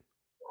dog's name?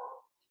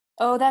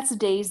 Oh, that's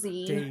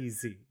Daisy.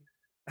 Daisy.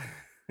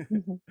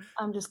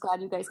 I'm just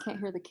glad you guys can't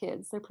hear the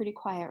kids. They're pretty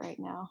quiet right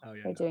now. Oh,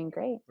 yeah. They're doing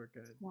great. We're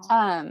good.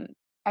 Yeah.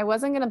 I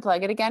wasn't going to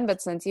plug it again,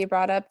 but since you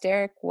brought up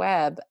Derek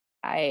Webb,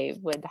 I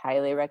would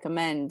highly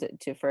recommend,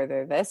 to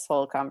further this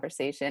whole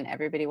conversation,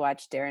 everybody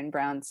watch Darren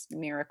Brown's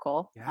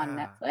Miracle on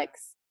Netflix.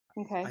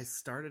 Okay. I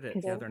started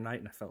it the other night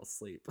and I fell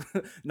asleep.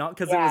 Not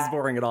because it was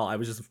boring at all.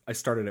 I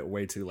started it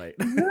way too late.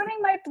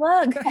 Ruining my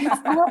plug.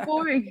 It's not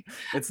boring.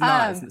 It's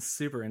not. It's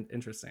super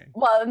interesting.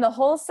 Well, and the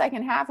whole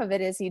second half of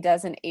it is he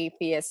does an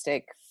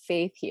atheistic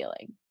faith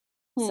healing.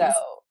 So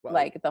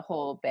like the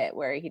whole bit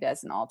where he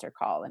does an altar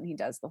call and he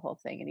does the whole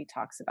thing and he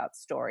talks about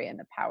story and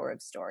the power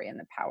of story and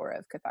the power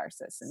of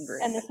catharsis and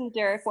grief. And this is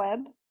Derek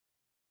Webb?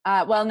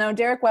 Well, no,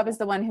 Derek Webb is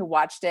the one who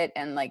watched it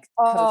and like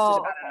posted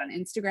about it on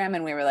Instagram,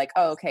 and we were like,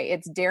 oh, okay,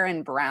 it's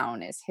Darren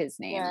Brown is his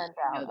name. Darren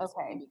Brown.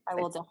 Okay. I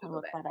will definitely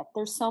look that up.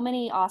 There's so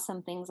many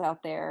awesome things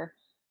out there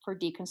for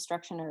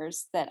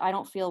deconstructioners that I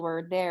don't feel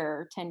were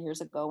there 10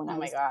 years ago when I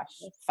was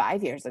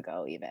 5 years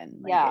ago even.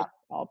 Like, it's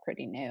all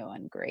pretty new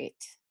and great.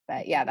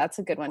 But yeah, that's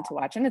a good one to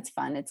watch, and it's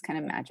fun. It's kind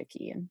of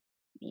magic-y and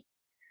neat.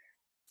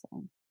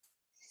 So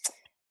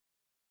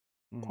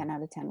 10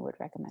 out of 10 would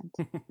recommend.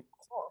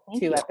 Cool.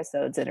 2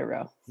 episodes in a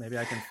row. Maybe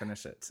I can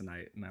finish it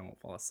tonight and I won't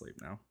fall asleep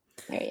now.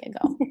 There you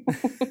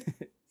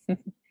go.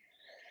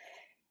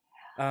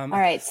 All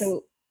right,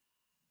 so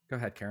go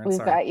ahead, Karen. We've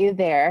got you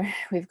there.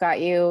 We've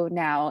got you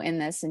now in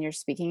this, and you're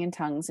speaking in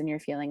tongues, and you're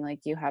feeling like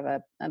you have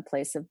a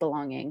place of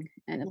belonging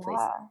and a place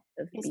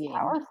of being. It's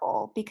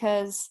powerful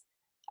because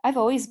I've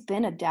always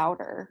been a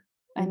doubter.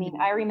 I mean,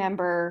 I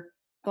remember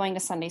going to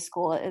Sunday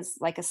school as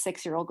like a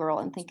 6-year-old girl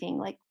and thinking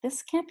like,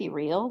 this can't be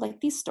real. Like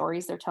these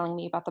stories they're telling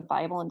me about the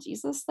Bible and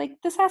Jesus, like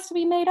this has to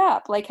be made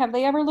up. Like, have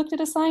they ever looked at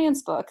a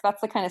science book?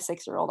 That's the kind of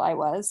 6-year-old I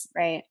was.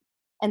 Right.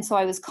 And so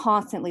I was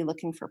constantly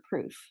looking for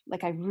proof.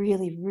 Like I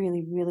really,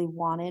 really, really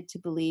wanted to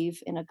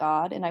believe in a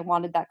God, and I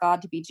wanted that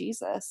God to be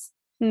Jesus.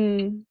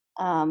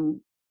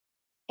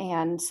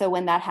 And so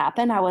when that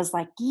happened, I was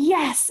like,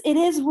 yes, it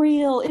is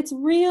real. It's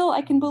real.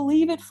 I can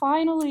believe it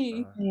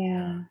finally.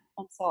 Yeah.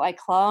 And so I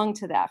clung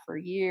to that for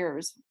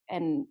years.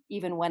 And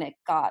even when it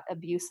got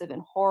abusive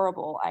and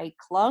horrible, I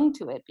clung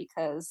to it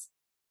because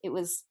it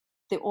was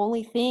the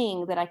only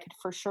thing that I could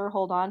for sure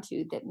hold on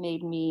to that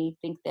made me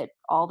think that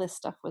all this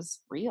stuff was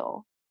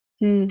real.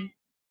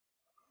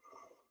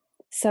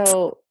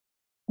 So,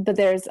 but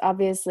there's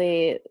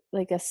obviously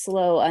like a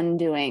slow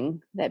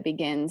undoing that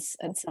begins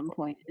at some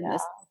point in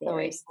this story.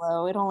 Very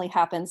slow. It only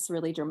happens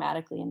really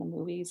dramatically in the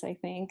movies, I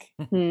think.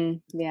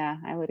 Yeah,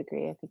 I would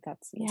agree. I think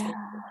that's Yeah.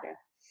 true.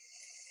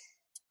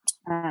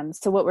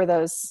 So what were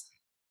those,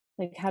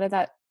 like, how did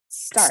that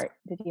start?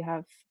 Did you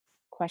have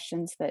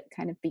questions that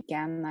kind of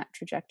began that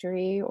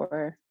trajectory,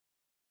 or?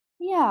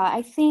 Yeah,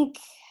 I think,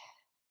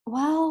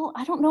 well,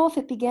 I don't know if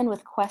it began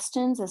with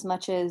questions as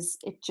much as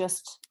it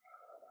just,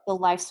 the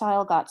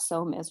lifestyle got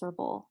so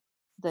miserable.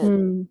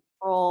 The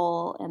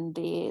control and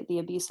the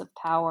abuse of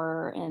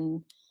power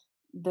and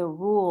the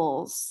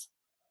rules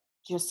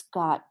just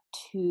got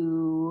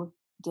too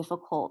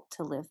difficult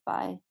to live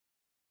by.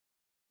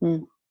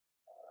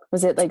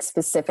 Was it like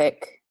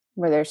specific?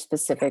 Were there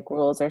specific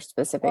rules or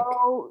specific?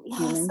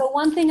 So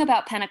one thing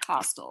about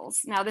Pentecostals,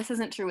 now this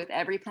isn't true with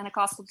every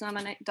Pentecostal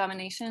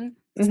domination.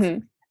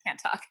 I can't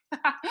talk.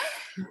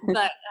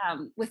 But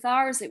with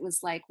ours, it was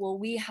like, well,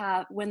 we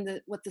have what's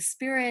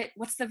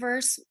the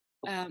verse?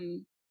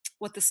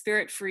 What the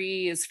Spirit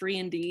free is free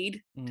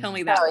indeed. Tell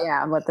me that. Oh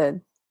yeah,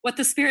 what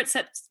the Spirit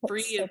sets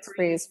free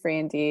is free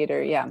indeed,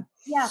 or yeah.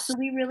 So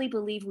we really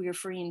believe we were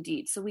free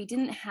indeed. So we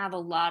didn't have a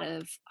lot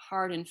of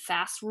hard and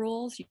fast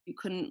rules. You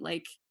couldn't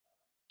they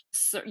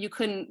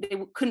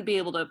wouldn't be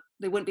able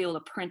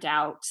to print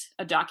out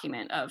a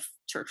document of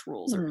church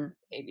rules or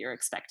behavior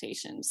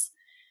expectations,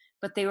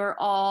 but they were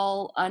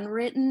all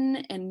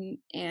unwritten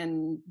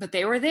but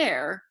they were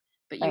there,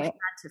 but you had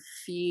to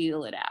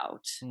feel it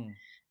out.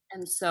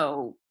 And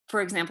so, for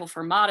example,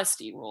 for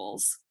modesty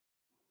rules,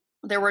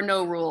 there were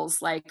no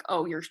rules like,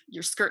 oh, your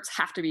skirts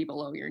have to be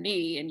below your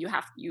knee and you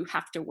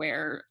have to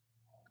wear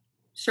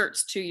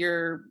shirts to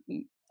your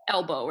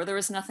elbow, or there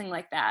was nothing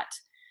like that.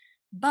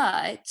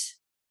 But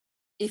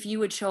if you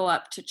would show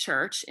up to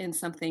church in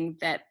something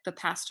that the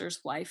pastor's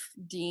wife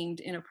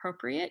deemed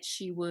inappropriate,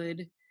 she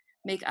would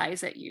make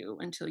eyes at you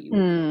until you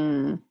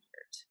would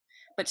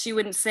but she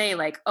wouldn't say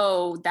like,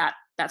 oh,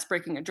 that's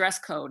breaking a dress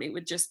code. It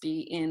would just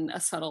be in a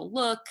subtle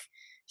look.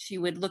 She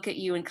would look at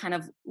you and kind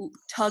of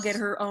tug at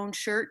her own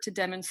shirt to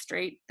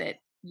demonstrate that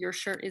your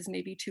shirt is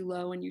maybe too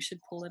low and you should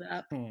pull it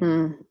up.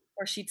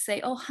 Or she'd say,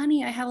 oh,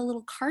 honey, I have a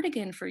little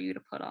cardigan for you to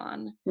put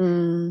on.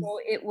 So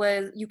it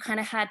was, you kind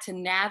of had to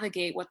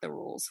navigate what the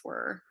rules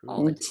were.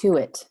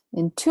 Intuit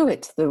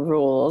the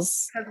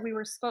rules.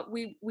 Because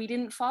we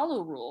didn't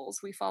follow rules.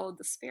 We followed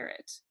the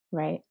Spirit.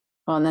 Right.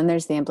 Well, and then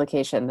there's the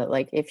implication that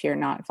like, if you're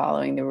not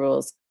following the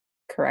rules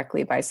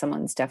correctly by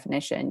someone's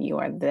definition, you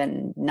are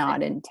then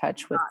not in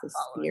touch with the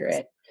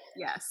Spirit.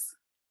 Yes.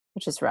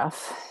 Which is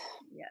rough.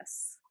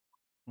 Yes.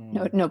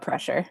 No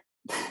pressure.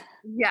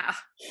 Yeah.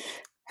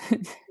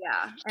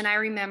 Yeah. And I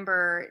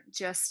remember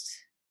just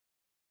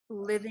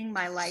living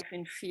my life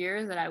in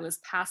fear that I was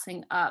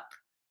passing up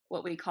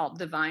what we call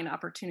divine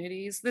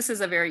opportunities. This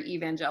is a very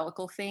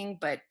evangelical thing,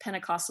 but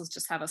Pentecostals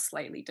just have a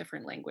slightly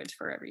different language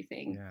for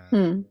everything.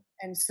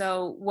 And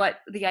so what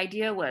the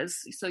idea was,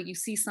 so you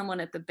see someone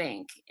at the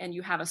bank and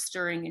you have a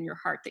stirring in your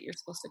heart that you're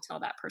supposed to tell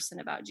that person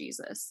about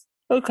Jesus.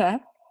 Okay.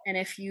 And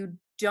if you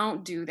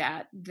don't do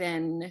that,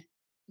 then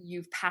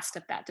you've passed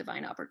up that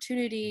divine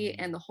opportunity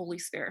and the Holy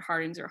Spirit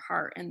hardens your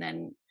heart, and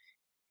then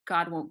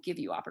God won't give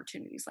you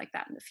opportunities like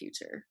that in the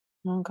future.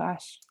 Oh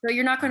gosh. So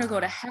you're not going to go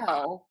to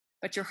hell,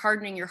 but you're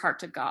hardening your heart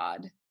to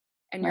God,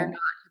 and you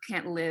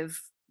can't live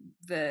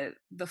the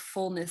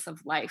fullness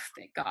of life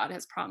that God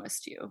has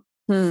promised you.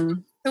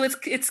 So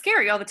it's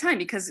scary all the time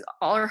because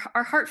our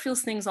heart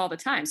feels things all the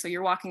time. So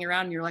you're walking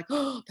around and you're like,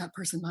 oh, that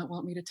person might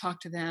want me to talk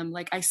to them.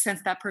 Like, I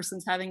sense that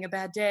person's having a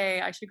bad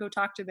day. I should go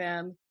talk to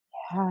them.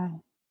 Yeah.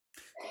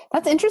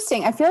 That's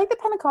interesting. I feel like the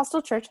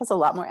Pentecostal church has a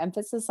lot more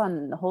emphasis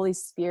on the Holy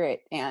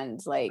Spirit and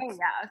like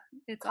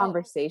it's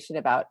conversation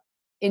about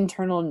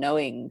internal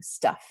knowing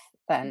stuff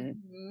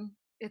than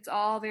it's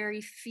all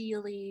very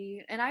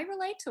feely. And I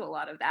relate to a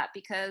lot of that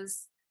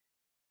because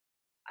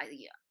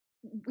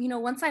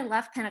once I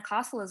left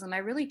Pentecostalism, I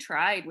really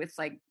tried with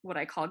like what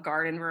I call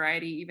garden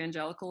variety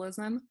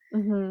evangelicalism.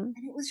 And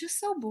it was just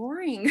so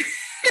boring.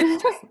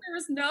 It felt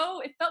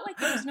like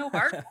there was no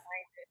heart behind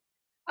it.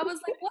 I was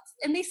like,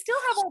 and they still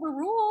have all the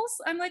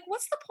rules. I'm like,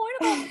 what's the point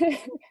of all this?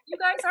 You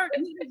guys aren't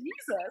into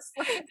Jesus.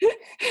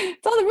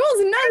 It's all the rules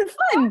and none of the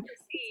fun.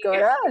 What's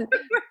going on?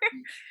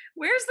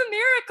 Where's the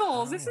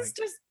miracles? This is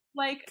just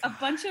like a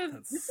bunch of,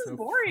 this is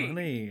boring.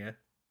 Funny.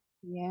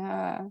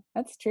 Yeah,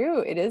 that's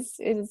true. It is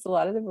a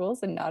lot of the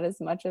rules and not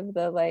as much of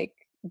the like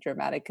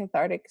dramatic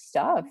cathartic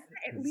stuff.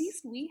 At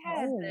least we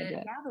had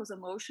those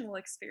emotional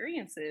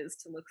experiences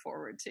to look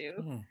forward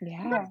to.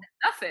 Yeah.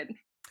 Nothing.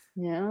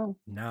 No.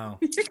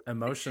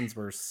 Emotions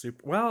were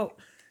super. Well,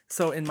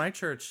 So in my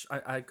church,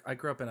 I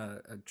grew up in a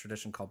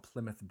tradition called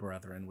Plymouth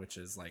Brethren, which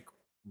is like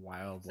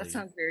wildly. That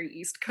sounds very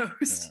East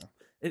Coast.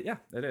 It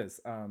is.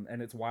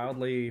 And it's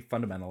wildly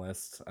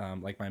fundamentalist.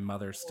 Like my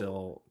mother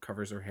still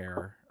covers her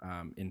hair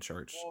in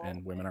church,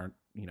 and women aren't,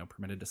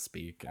 permitted to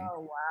speak. And,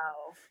 oh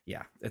wow.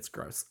 Yeah, it's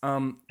gross.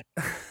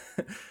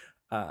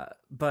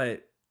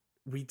 But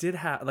we did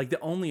have, like, the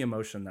only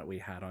emotion that we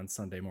had on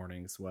Sunday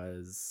mornings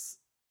was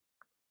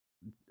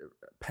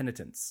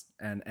penitence,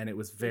 and it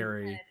was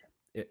very.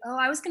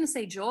 I was going to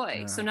say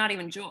joy. No. So not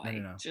even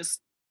joy. No. Just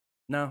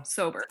no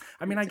sober.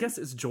 I mean, I guess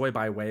it's joy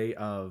by way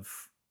of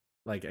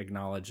like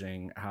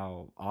acknowledging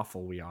how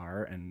awful we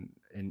are, and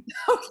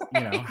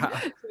okay. How, joy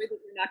that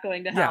you're not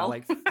going to hell. Yeah,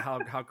 like how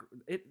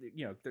it,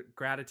 the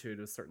gratitude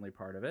is certainly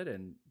part of it,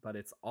 but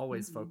it's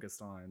always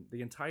focused on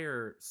the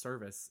entire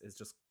service is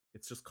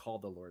just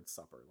called the Lord's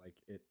Supper. Like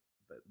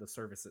the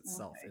service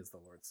itself is the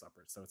Lord's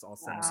Supper. So it's all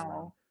centered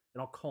around. It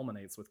all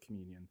culminates with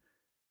communion,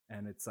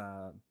 and it's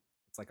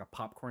like a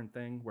popcorn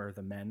thing where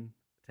the men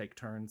take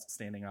turns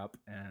standing up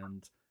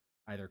and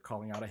either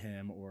calling out a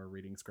hymn or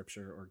reading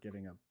scripture or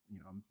giving a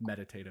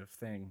meditative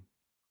thing.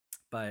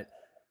 But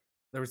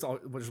there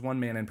was one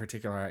man in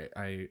particular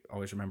I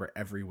always remember.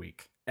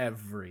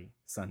 Every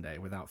Sunday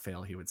without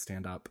fail, he would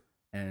stand up,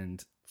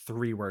 and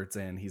 3 words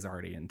in, he's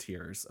already in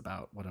tears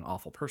about what an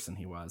awful person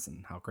he was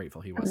and how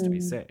grateful he was to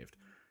be saved.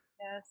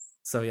 Yes.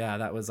 So yeah,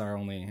 that was our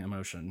only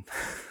emotion.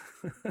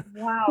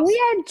 Wow. We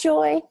had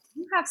joy.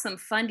 You have some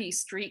fundy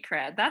street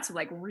cred. That's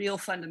like real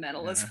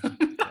fundamentalism.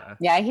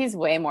 Yeah, he's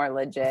way more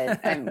legit.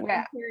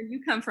 You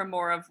come from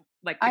more of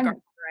like the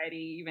garden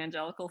variety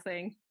evangelical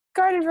thing.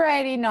 Garden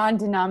variety,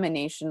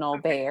 non-denominational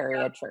Bay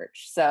Area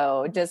church.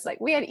 So just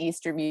like we had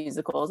Easter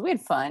musicals, we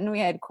had fun, we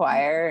had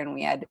choir, and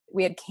we had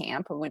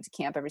camp. We went to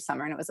camp every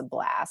summer, and it was a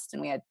blast.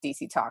 And we had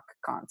DC Talk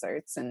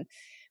concerts, and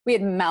we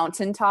had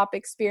mountaintop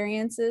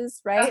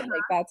experiences, right?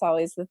 Like that's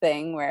always the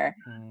thing where,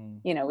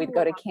 we'd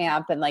go to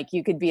camp, and like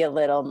you could be a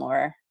little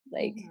more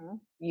like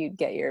you'd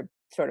get your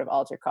sort of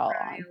altar call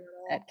on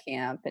at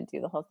camp and do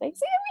the whole thing.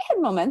 So yeah, we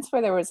had moments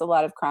where there was a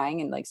lot of crying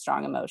and like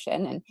strong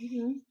emotion and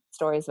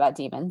stories about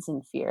demons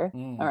and fear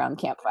around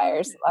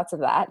campfires, lots of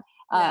that.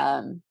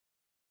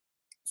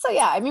 So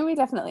yeah, I mean, we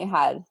definitely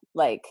had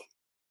like,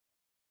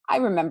 I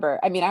remember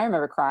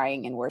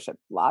crying in worship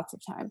lots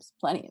of times,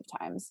 plenty of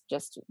times,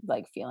 just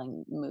like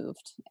feeling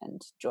moved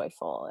and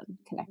joyful and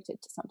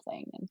connected to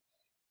something,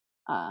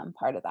 and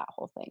part of that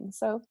whole thing.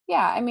 So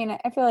yeah, I mean,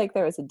 I feel like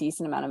there was a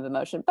decent amount of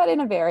emotion, but in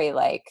a very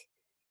like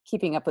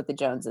Keeping Up with the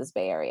Joneses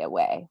Bay Area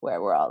way, where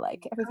we're all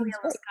like, everything's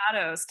Los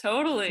Gatos,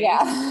 totally.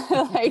 Yeah,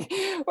 like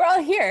we're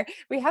all here.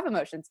 We have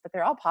emotions, but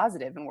they're all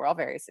positive, and we're all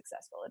very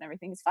successful, and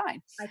everything's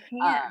fine. I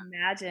can't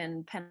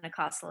imagine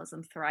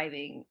Pentecostalism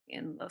thriving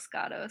in Los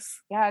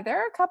Gatos. Yeah, there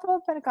are a couple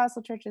of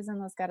Pentecostal churches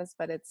in Los Gatos,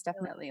 but it's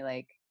definitely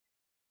like,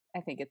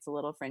 I think it's a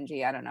little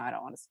fringy. I don't know. I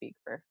don't want to speak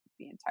for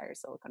the entire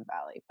Silicon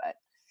Valley, but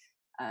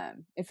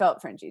it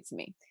felt fringy to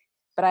me.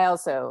 But I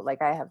also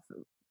I have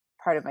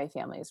part of my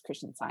family is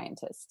Christian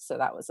Scientists, so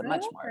that was a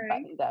much more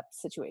buttoned up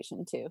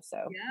situation too. So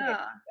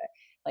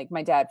like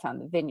my dad found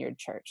the Vineyard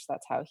Church.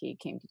 That's how he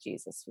came to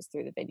Jesus, was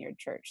through the Vineyard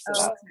Church. So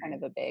that was kind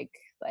of a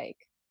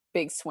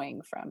big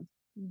swing from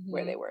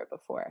where they were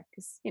before,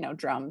 because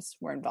drums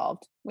were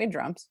involved. We had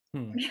drums.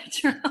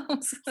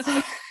 Drums.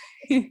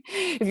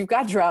 If you've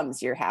got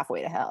drums, you're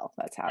halfway to hell.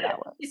 That's how that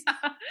works.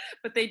 Yeah.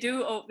 But they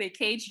do. Oh, they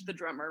caged the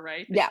drummer,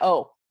 right? Yeah.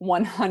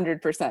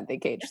 100% they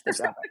caged the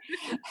drummer.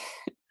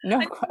 No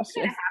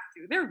question. They have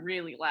to. They're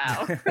really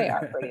loud. They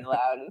are pretty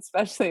loud,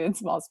 especially in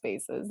small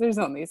spaces. There's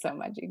only so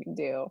much you can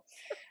do.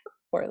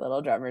 Poor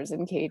little drummers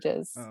in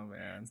cages. Oh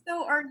man.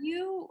 So are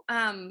you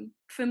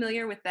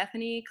familiar with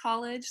Bethany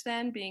College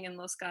then, being in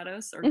Los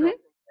Gatos? Or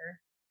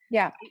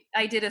yeah.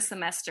 I did a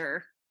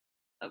semester,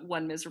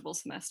 one miserable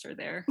semester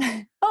there.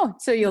 Oh,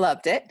 so you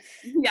loved it?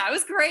 Yeah, it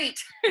was great.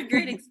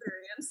 Great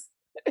experience.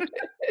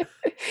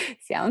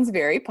 Sounds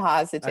very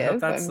positive. I hope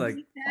that's like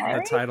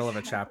the title of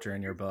a chapter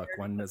in your book,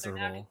 One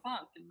Miserable.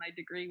 And my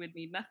degree would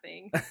mean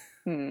nothing.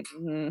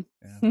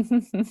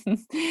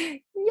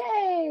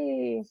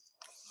 Yay!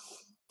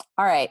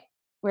 All right,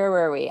 where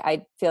were we?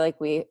 I feel like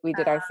we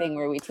did our thing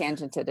where we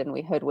tangented and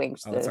we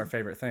hoodwinked. That's our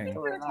favorite thing. We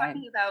were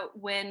talking about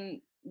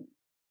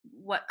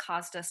what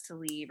caused us to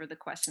leave, or the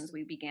questions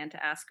we began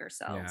to ask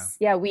ourselves.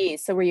 Yeah,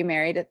 so were you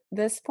married at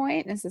this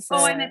point? Is this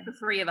I meant the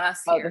 3 of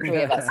us here. Oh, the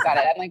 3 of us. Got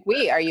it. I'm like,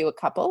 are you a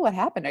couple? What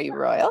happened? Are you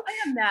royal?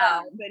 I am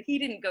now, but he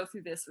didn't go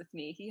through this with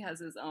me. He has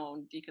his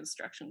own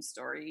deconstruction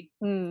story.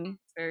 It's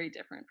very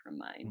different from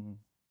mine.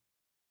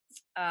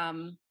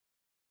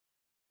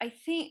 I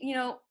think,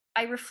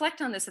 I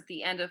reflect on this at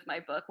the end of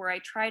my book, where I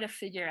try to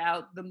figure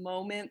out the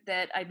moment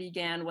that I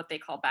began what they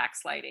call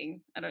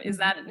backsliding. Is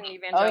that an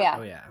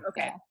evangelical? Oh yeah.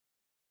 Okay.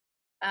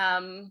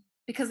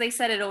 Because they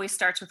said it always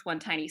starts with one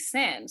tiny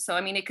sin. So, I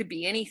mean, it could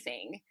be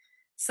anything.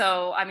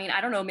 So, I mean, I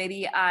don't know,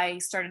 maybe I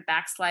started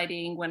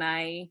backsliding when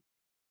I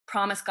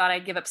promised God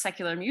I'd give up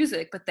secular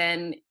music, but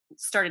then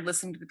started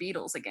listening to the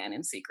Beatles again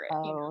in secret.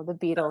 Oh, the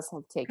Beatles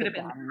have taken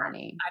down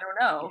money. I don't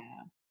know.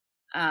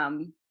 Yeah.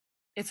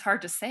 it's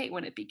hard to say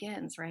when it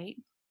begins, right?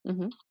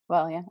 Mm-hmm.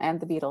 Well, yeah, and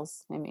the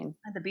Beatles. I mean,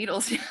 And the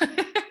Beatles.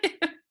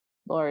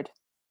 Lord.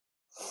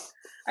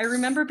 I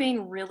remember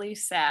being really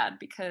sad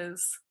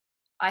because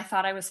I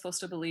thought I was supposed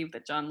to believe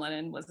that John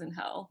Lennon was in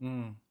hell,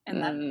 and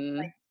that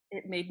like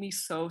it made me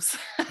so sad.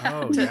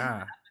 Oh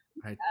yeah,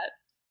 I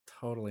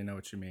totally know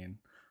what you mean.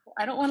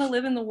 I don't want to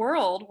live in the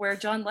world where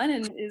John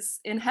Lennon is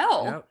in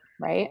hell. Yep.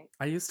 Right.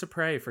 I used to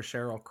pray for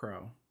Sheryl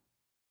Crow.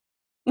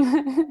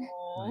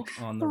 Oh,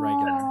 like on the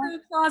regular. so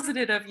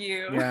closeted of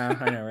you. Yeah,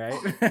 I know,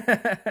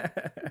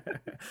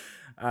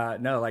 right?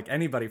 No, like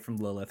anybody from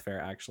Lilith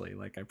Fair, actually.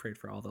 Like I prayed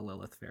for all the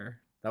Lilith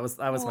Fair. That was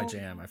my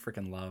jam. I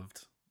freaking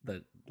loved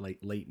the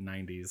late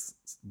 90s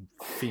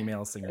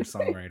female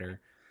singer-songwriter.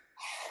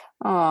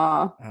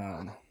 Aw.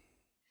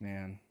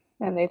 Man.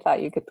 And they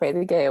thought you could pray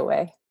the gay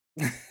away.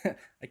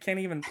 I can't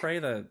even pray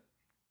the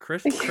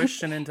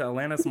Christian into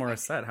Alanis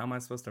Morissette. How am I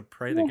supposed to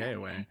pray the gay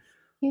away?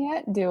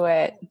 Can't do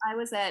it. I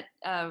was at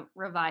a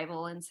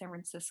revival in San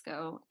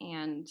Francisco,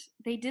 and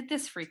they did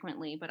this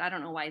frequently, but I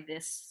don't know why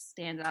this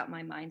stands out in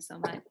my mind so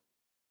much.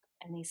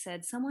 And they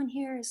said, someone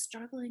here is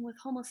struggling with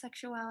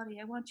homosexuality.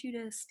 I want you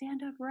to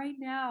stand up right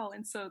now.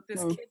 And so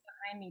this kid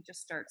behind me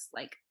just starts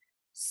like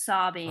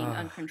sobbing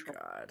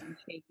uncontrollably and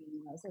shaking.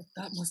 And I was like,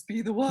 that must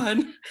be the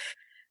one.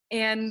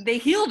 And they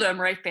healed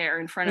him right there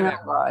in front of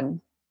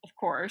everyone. Of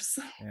course.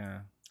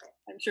 Yeah.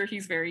 I'm sure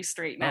he's very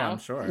straight now.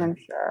 Oh, I'm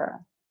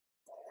sure.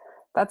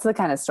 That's the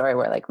kind of story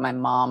where like my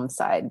mom's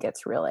side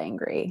gets real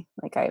angry.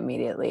 Like I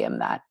immediately am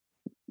that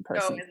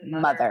person's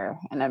mother.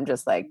 And I'm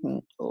just like,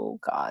 oh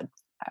God,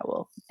 I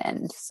will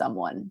end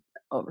someone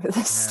over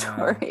this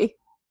story.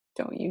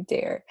 Don't you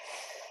dare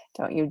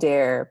put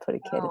a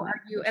kid in that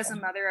position. As a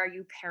mother, are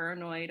you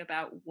paranoid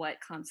about what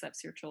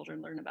concepts your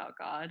children learn about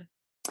God?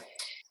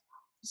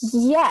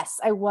 Yes,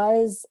 I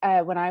was.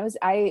 So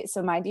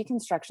my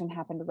deconstruction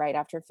happened right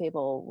after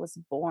Fable was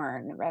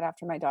born. Right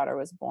after my daughter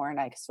was born,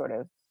 I sort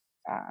of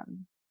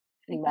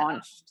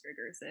launched. That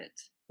triggers it.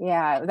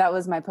 Yeah, that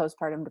was my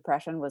postpartum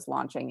depression, was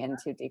launching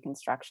into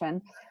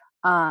deconstruction.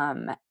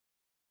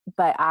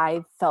 But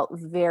I felt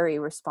very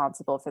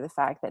responsible for the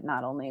fact that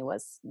not only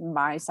was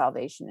my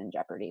salvation in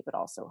jeopardy, but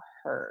also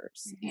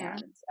hers,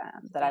 and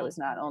that I was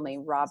not only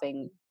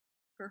robbing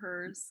for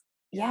hers.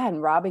 Yeah,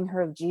 and robbing her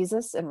of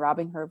Jesus and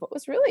robbing her of what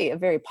was really a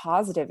very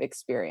positive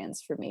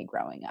experience for me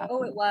growing up.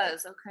 Oh, it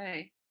was.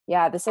 Okay.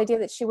 Yeah, this idea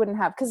that she wouldn't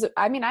have, because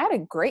I mean, I had a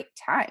great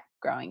time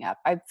growing up.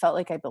 I felt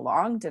like I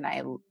belonged, and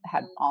I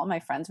had all my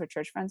friends were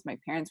church friends. My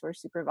parents were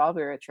super involved.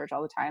 We were at church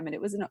all the time, and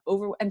it was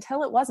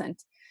until it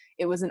wasn't.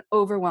 It was an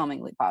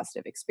overwhelmingly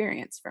positive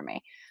experience for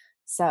me.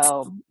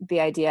 So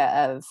the idea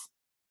of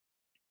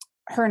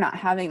her not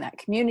having that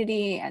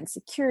community and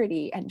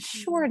security and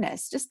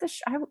sureness, just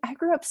I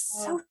grew up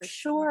so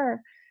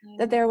sure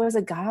that there was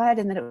a God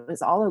and that it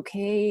was all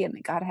okay and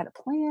that God had a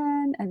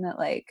plan and that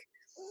like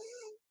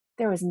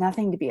there was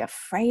nothing to be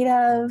afraid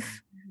of.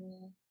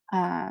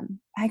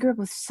 I grew up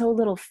with so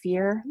little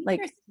fear.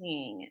 Like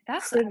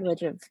that's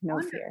privilege of no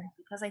fear.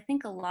 Because I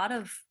think a lot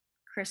of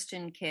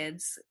Christian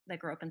kids that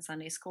grow up in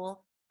Sunday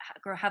school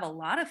have a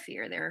lot of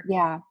fear. They're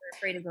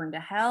afraid of going to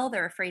hell.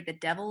 They're afraid the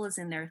devil is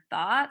in their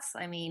thoughts.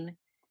 I mean,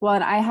 well,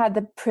 and I had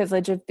the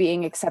privilege of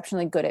being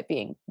exceptionally good at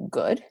being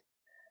good.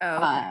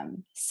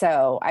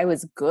 So I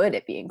was good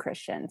at being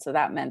Christian. So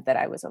that meant that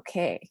I was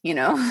okay. You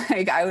know,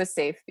 like I was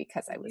safe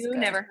because I was good. You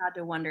never had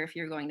to wonder if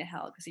you're going to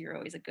hell because you're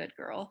always a good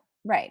girl.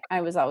 Right.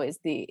 I was always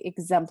the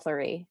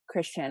exemplary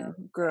Christian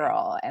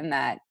girl, and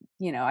that,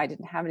 you know, I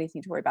didn't have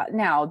anything to worry about.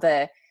 Now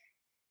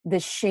the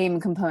shame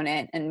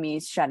component and me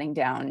shutting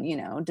down, you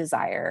know,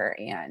 desire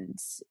and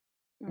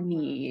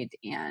need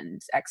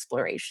and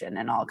exploration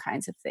and all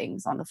kinds of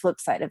things on the flip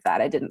side of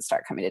that, I didn't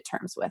start coming to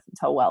terms with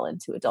until well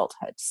into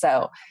adulthood.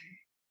 So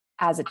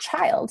as a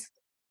child,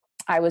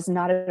 I was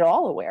not at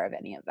all aware of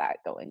any of that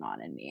going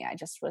on in me. I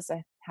just was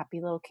a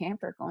happy little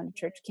camper going to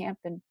church camp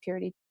and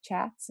purity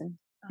chats and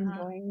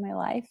enjoying my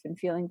life and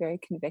feeling very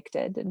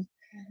convicted and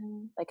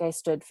like I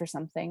stood for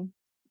something.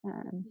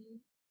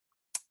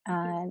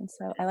 And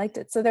so I liked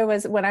it. So there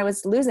was, when I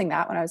was losing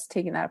that, when I was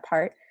taking that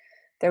apart,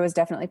 there was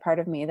definitely part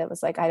of me that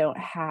was like, I don't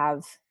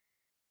have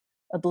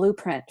a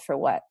blueprint for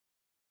what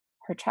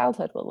her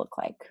childhood will look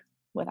like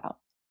without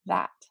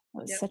that.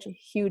 It was such a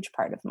huge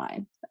part of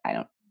mine. I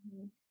don't,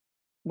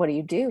 what do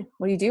you do?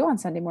 What do you do on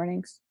Sunday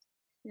mornings?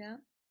 Yeah.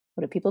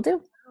 What do people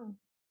do? Oh.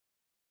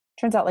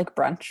 Turns out like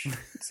brunch,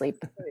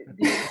 sleep.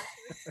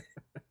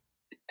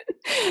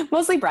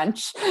 Mostly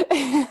brunch.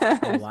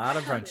 A lot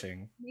of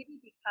brunching. Maybe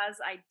because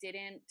I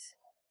didn't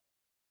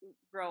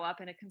grow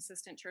up in a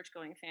consistent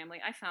church-going family,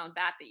 I found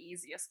that the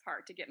easiest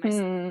part to get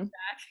myself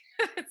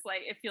back. It's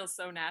like, it feels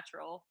so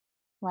natural.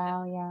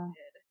 Wow, yeah.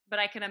 But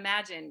I can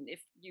imagine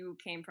if you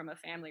came from a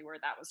family where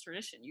that was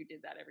tradition, you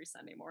did that every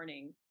Sunday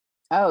morning.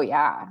 Oh,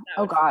 yeah.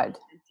 Oh, God.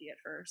 Empty at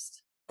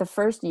first. The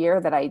first year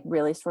that I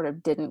really sort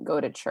of didn't go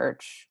to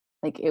church,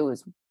 like it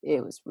was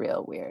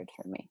real weird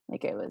for me.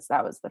 Like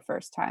that was the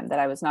first time that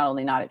I was not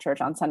only not at church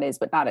on Sundays,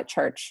 but not at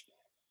church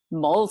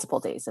multiple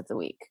days of the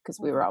week because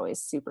we were always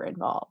super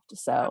involved.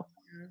 So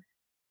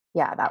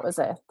yeah, that was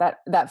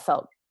that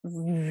felt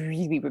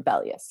really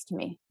rebellious to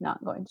me,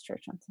 not going to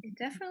church on Sunday. It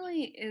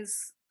definitely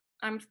is.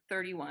 I'm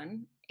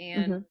 31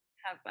 and Mhm.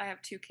 I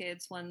have 2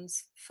 kids.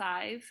 One's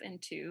 5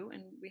 and 2,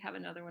 and we have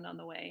another one on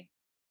the way.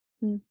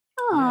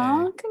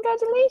 Aw, Yay.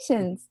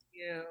 congratulations.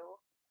 You.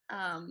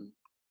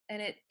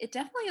 And it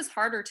definitely is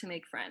harder to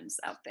make friends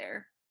out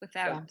there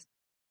without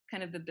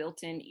kind of the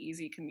built-in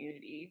easy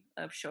community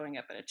of showing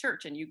up at a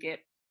church, and you get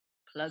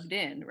plugged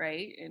in,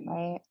 right? And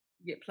Right.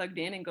 you get plugged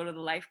in and go to the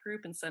life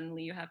group, and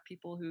suddenly you have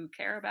people who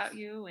care about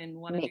you and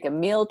want to Make a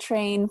meal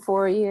train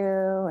for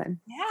you, and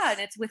yeah,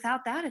 and it's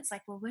without that, it's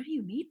like, well, where do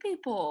you meet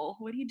people?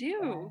 What do you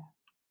do?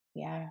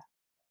 yeah.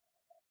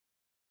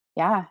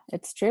 Yeah,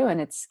 it's true,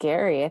 and it's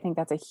scary. I think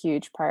that's a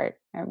huge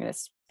part. I'm going to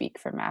speak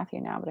for Matthew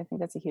now, but I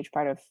think that's a huge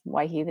part of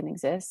why Heathen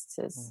exists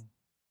is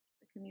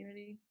The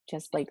community.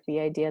 just like the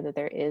idea that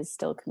there is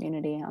still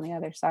community on the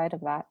other side of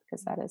that,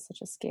 because that is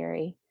such a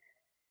scary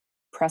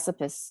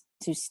precipice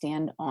to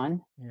stand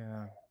on.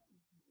 Yeah.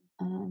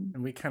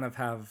 And we kind of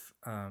have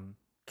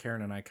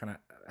Karen and I kind of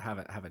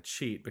have a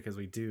cheat because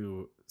we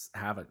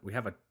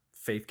have a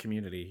faith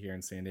community here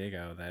in San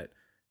Diego that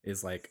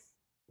is like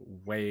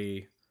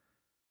way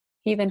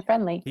Heathen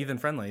friendly.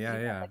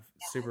 Yeah.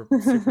 Super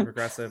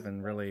progressive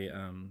and really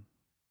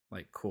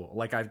like cool.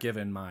 Like I've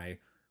given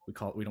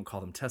we don't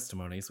call them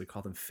testimonies, we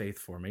call them faith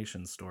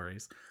formation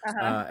stories.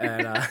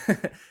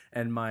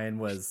 And mine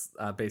was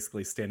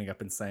basically standing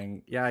up and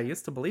saying, yeah, I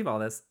used to believe all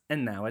this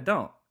and now I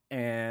don't.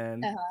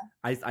 And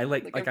I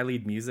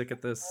lead music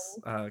at this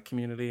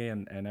community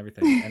and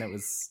everything, and it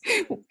was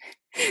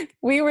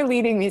we were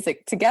leading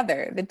music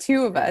together. The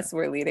two of us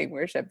were leading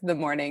worship the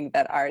morning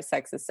that our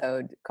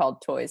sexisode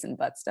called Toys and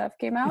Butt Stuff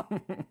came out.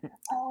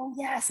 Oh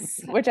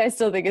yes, which I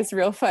still think is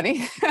real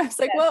funny. I was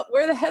like, well,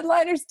 we're the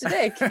headliners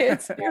today,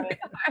 kids. Here we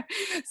are.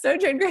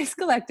 Sojourn Grace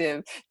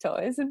Collective,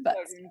 Toys and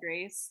Butts. Sojourn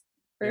Grace.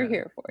 We're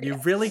here for you.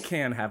 You really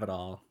can have it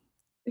all.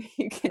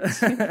 You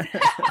can.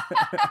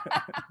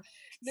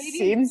 Maybe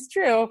seems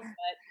true,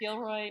 but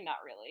Gilroy, not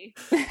really.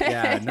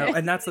 Yeah, no,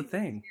 and that's the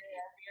thing.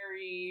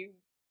 Very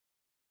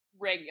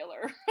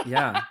regular.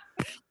 Yeah.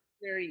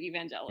 Very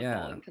evangelical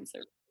and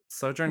conservative.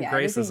 Sojourn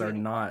Graces are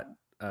not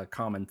a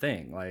common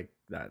thing like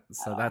that.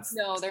 So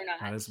no, they're not.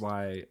 That is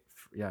why,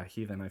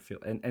 Heathen. I feel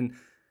and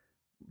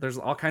there's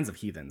all kinds of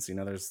heathens. You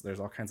know,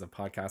 there's all kinds of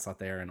podcasts out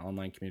there and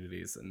online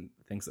communities and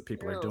things that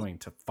people are doing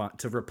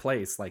to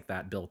replace like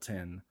that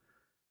built-in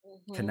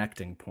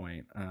connecting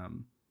point.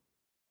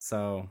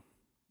 So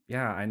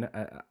yeah,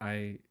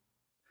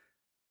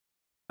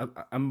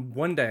 I'm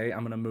one day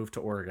I'm gonna move to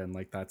Oregon.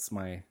 Like that's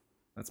my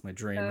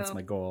dream. That's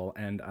my goal.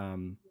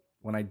 And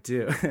when I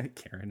do,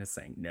 Karen is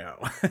saying no.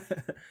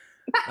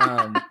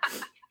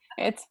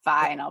 It's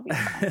fine. I'll be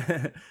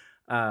fine.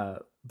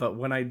 But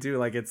when I do,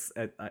 like it's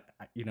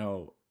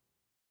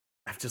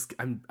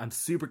I'm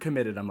super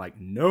committed. I'm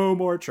like, no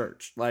more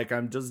church. Like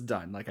I'm just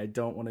done. Like I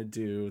don't want to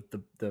do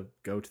the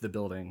go to the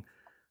building.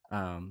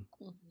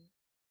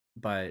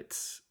 But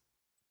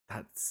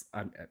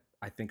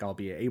I think I'll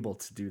be able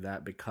to do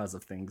that because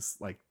of things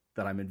like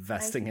that I'm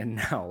investing in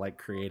now, like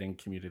creating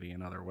community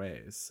in other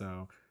ways.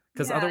 So,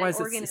 because otherwise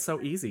it's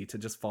so easy to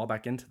just fall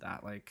back into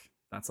that. Like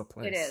that's a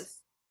place. It is.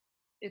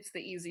 It's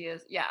the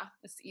easiest. Yeah,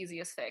 it's the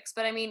easiest fix.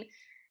 But I mean,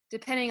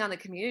 depending on the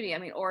community, I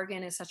mean,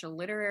 Oregon is such a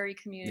literary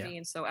community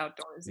and so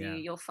outdoorsy. Yeah.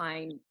 You'll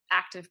find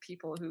active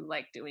people who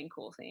like doing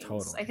cool things.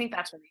 Totally. I think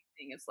that's the main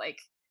thing. It's like,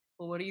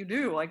 well, what do you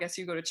do? I guess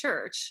you go to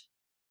church.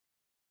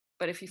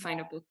 But if you find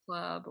a book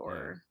club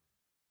or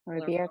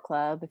a beer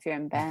club, if you're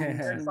in Bend,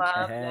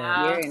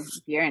 if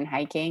you're in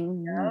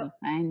hiking, you'll be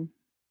fine.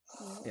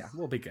 Yeah,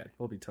 we'll be good.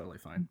 We'll be totally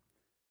fine.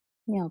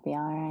 You'll be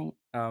all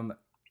right.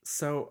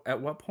 So at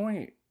what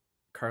point,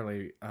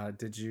 Carly,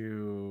 did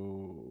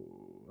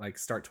you like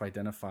start to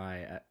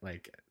identify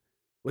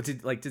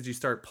did you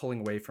start pulling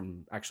away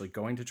from actually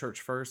going to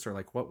church first, or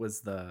like what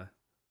was the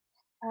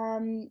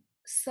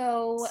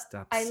so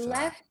I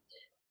left.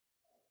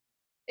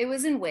 It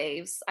was in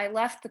waves. I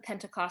left the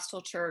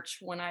Pentecostal church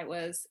when I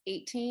was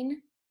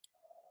 18,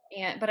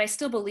 but I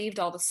still believed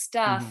all the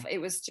stuff. It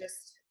was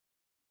just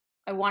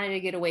I wanted to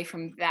get away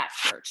from that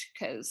church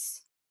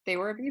because they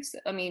were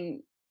abusive. I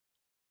mean,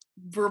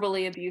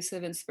 verbally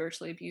abusive and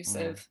spiritually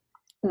abusive.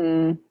 So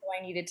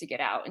I needed to get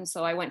out, and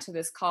so I went to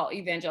this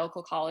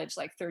evangelical college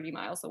like 30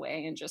 miles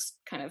away and just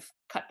kind of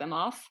cut them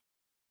off.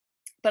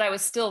 But I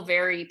was still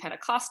very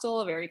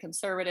Pentecostal, very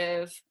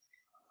conservative,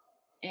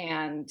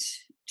 and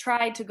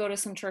tried to go to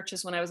some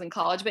churches when I was in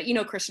college. But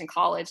Christian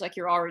college, like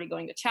you're already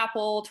going to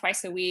chapel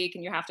twice a week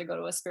and you have to go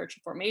to a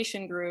spiritual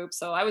formation group.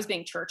 So I was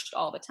being churched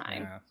all the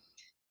time. Yeah.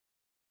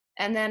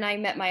 And then I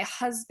met my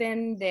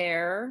husband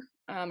there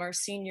our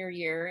senior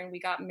year, and we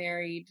got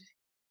married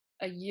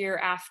a year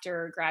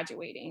after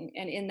graduating.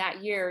 And in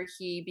that year,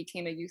 he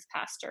became a youth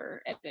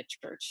pastor at a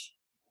church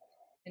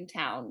in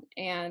town.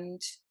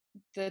 And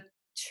the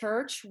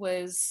church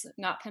was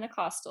not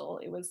Pentecostal.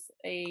 It was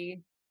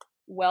a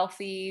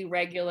wealthy,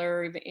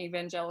 regular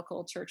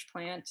evangelical church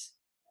plant.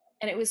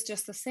 And it was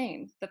just the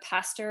same. The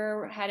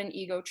pastor had an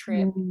ego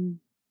trip.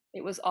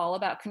 it was all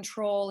about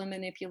control and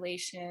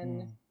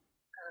manipulation.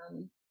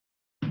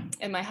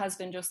 And my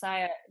husband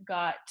Josiah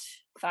got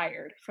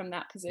fired from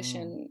that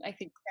position, I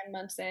think 10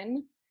 months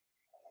in,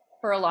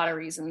 for a lot of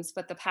reasons.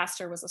 But the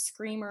pastor was a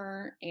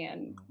screamer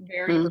and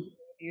very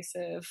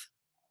abusive.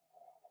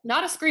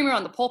 Not a screamer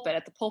on the pulpit.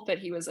 At the pulpit,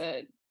 he was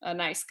a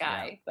nice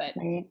guy, but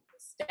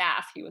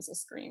staff, he was a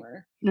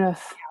screamer. Yeah,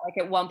 like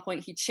at one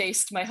point, he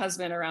chased my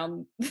husband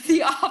around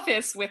the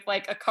office with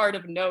like a card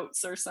of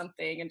notes or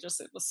something, and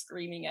just it was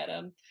screaming at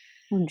him.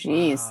 Oh,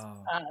 geez.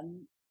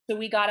 So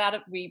we got out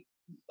of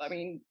I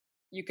mean,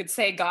 you could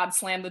say God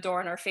slammed the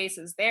door in our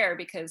faces there,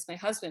 because my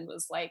husband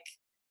was like,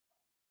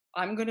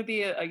 I'm going to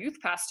be a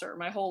youth pastor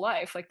my whole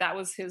life. Like that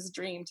was his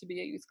dream, to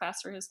be a youth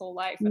pastor his whole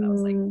life. And I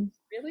was like,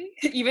 really?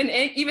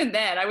 Even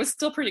then, I was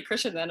still pretty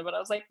Christian then, but I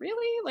was like,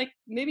 really? Like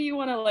maybe you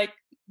want to like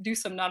do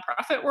some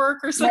nonprofit work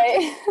or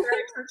something,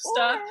 church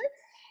stuff.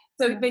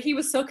 So, but he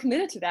was so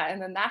committed to that.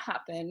 And then that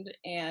happened.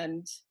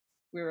 And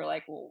we were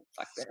like, well,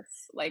 fuck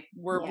this. Like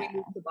we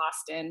moved to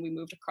Boston. We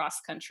moved across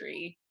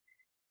country,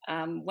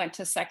 went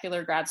to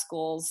secular grad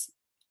schools,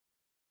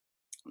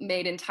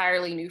 made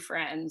entirely new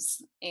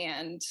friends,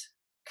 and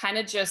kind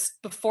of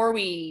just before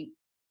we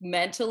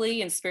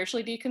mentally and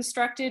spiritually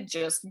deconstructed,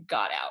 just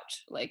got out.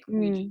 Like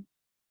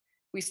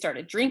we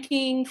started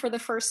drinking for the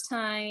first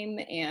time,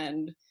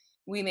 and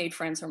we made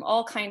friends from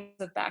all kinds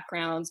of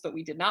backgrounds, but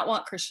we did not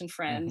want Christian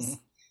friends.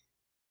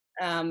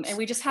 And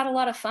we just had a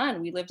lot of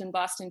fun. We lived in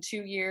Boston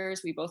 2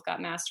 years. We both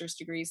got master's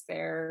degrees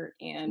there,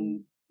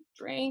 and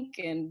drank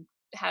and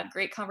had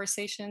great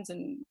conversations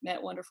and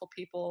met wonderful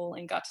people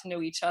and got to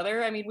know each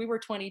other. I mean, we were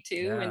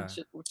 22 and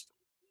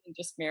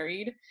just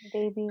married.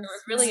 Babies. So it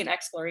was really an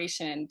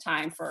exploration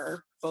time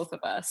for both of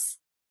us.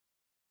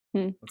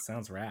 That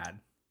sounds rad.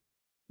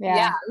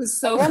 Yeah, it was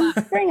so fun.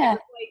 Like,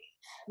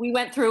 we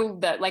went through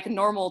that like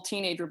normal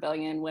teenage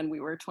rebellion when we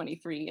were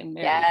 23 and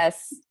married.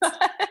 Yes.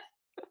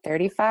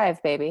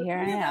 35, baby. Here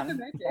I am.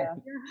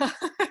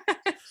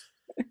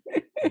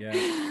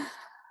 Yeah.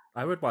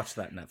 I would watch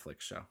that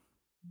Netflix show.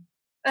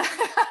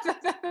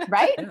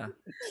 Right?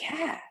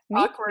 Yeah.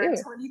 Awkward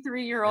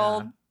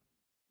 23-year-old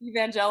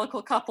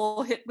evangelical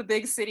couple hit the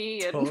big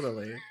city and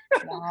totally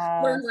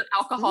learn what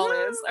alcohol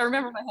is. I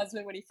remember my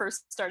husband, when he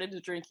first started to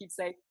drink, he'd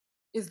say,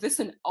 is this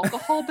an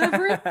alcohol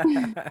beverage?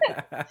 And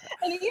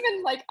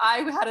even like I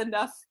had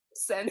enough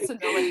sense to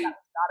know like that's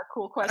not a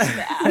cool question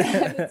to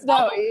ask.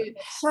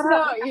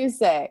 You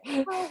say.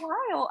 For a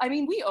while. I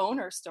mean, we own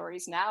our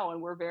stories now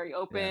and we're very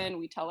open.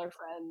 We tell our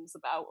friends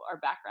about our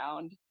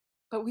background.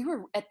 But we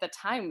were, at the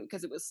time,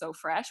 because it was so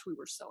fresh, we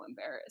were so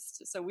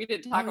embarrassed. So we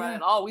didn't talk about it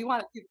at all. We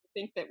wanted people to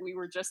think that we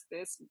were just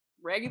this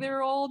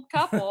regular old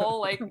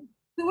couple. Like,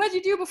 so what'd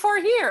you do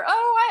before here?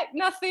 Oh,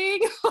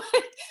 nothing.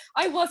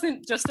 I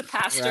wasn't just a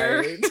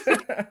pastor.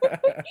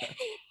 Right.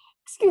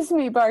 Excuse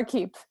me,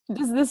 barkeep.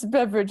 Does this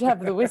beverage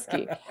have the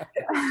whiskey?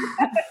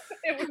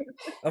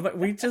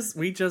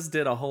 We just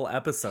did a whole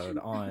episode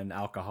on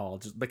alcohol,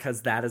 just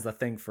because that is a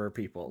thing for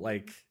people.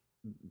 Like,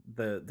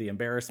 the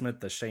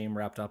embarrassment, the shame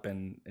wrapped up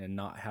in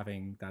not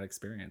having that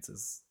experience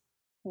is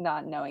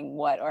not knowing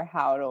what or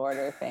how to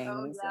order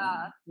things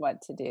and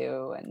what to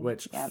do, and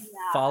which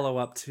follow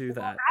up to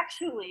that.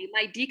 Actually,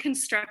 my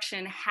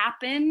deconstruction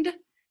happened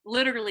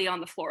literally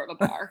on the floor of a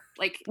bar.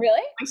 Like,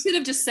 really? I should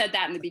have just said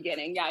that in the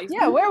beginning.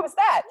 Yeah, where was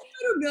that?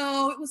 I don't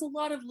know. It was a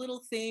lot of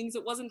little things.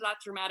 It wasn't that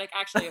dramatic.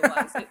 Actually, it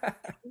was. It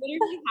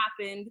literally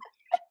happened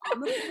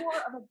on the floor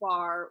of a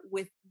bar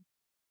with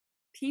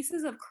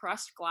pieces of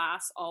crushed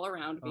glass all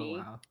around me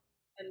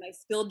and my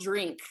spilled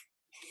drink.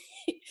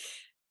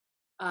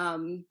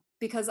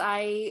 Because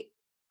I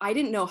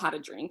didn't know how to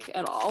drink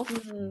at all.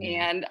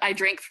 And I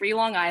drank 3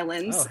 Long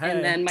Islands,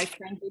 and then my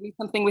friend gave me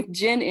something with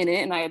gin in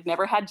it, and I had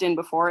never had gin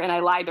before, and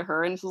I lied to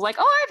her, and she was like,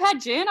 oh, I've had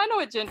gin. I know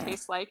what gin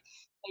tastes like.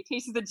 I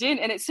tasted the gin,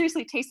 and it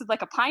seriously tasted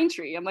like a pine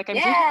tree. I'm like, I'm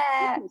drinking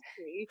a Christmas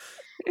tree.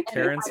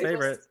 Karen's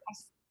favorite.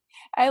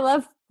 I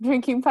love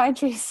drinking pine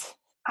trees.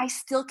 I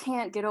still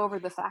can't get over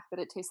the fact that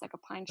it tastes like a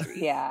pine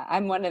tree. Yeah,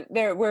 I'm one of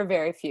we're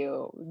very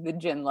few the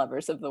gin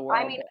lovers of the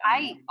world. I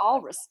mean, all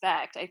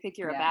respect. I think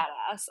you're a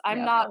badass.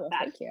 I'm not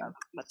that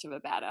much of a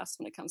badass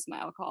when it comes to my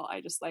alcohol.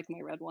 I just like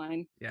my red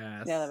wine.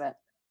 Yes. I love it.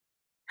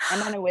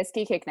 I'm on a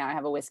whiskey kick now. I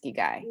have a whiskey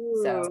guy.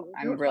 So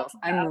I'm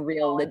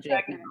real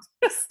legit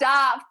now.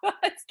 Stop.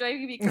 It's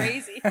driving me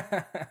crazy.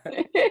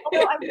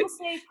 Although I will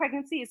say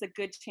pregnancy is a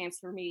good chance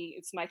for me.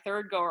 It's my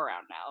 3rd go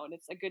around now, and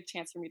it's a good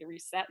chance for me to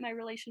reset my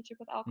relationship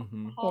with alcohol.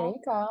 There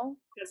you go.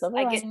 Because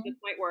I get to the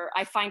point where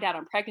I find out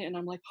I'm pregnant and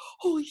I'm like,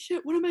 holy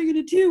shit, what am I going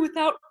to do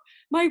without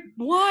my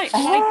wine?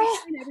 And I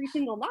drink every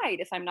single night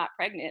if I'm not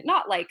pregnant.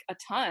 Not like a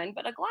ton,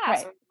 but a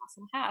glass or a glass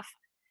and a half.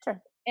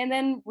 Sure. And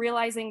then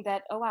realizing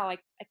that, oh wow, I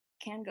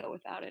can go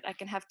without it. I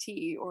can have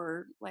tea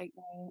or like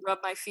rub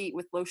my feet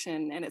with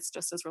lotion, and it's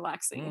just as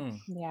relaxing.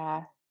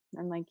 Yeah,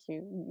 and like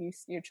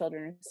your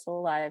children are still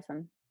alive,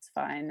 and it's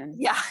fine.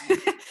 And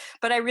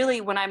but I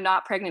really, when I'm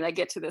not pregnant, I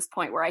get to this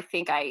point where I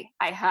think I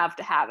have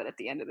to have it at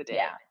the end of the day.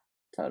 Yeah,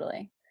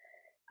 totally.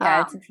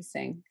 Yeah, it's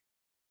interesting.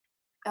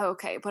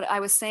 Okay, but I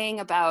was saying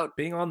about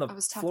being on the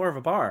floor of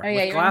a bar with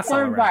you're glass on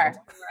the all floor of a around.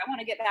 bar. I want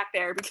to get back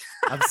there because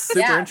I'm super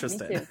Yeah, me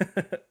interested.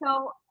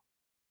 so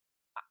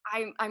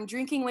I'm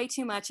drinking way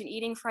too much and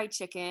eating fried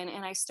chicken,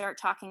 and I start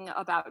talking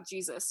about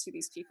Jesus to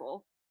these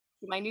people,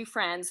 to my new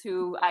friends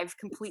who I've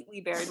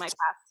completely buried my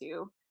past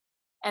to.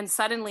 And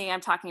suddenly I'm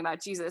talking about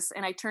Jesus,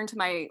 and I turned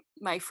to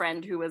my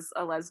friend who was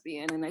a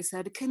lesbian, and I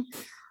said, "Can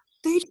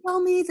they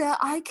tell me that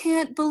I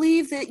can't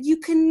believe that you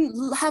can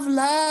have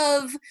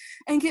love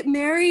and get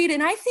married,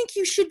 and I think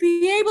you should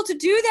be able to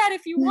do that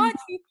if you want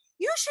to.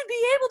 You should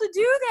be able to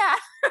do that."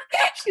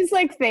 She's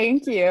like,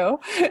 thank you.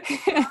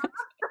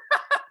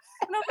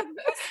 And I'm like,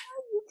 "They say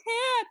you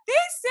can't. They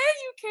say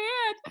you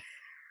can't."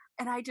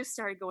 And I just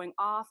started going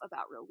off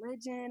about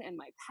religion and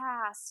my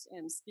past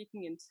and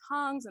speaking in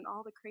tongues and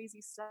all the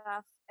crazy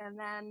stuff. And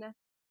then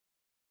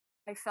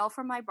I fell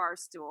from my bar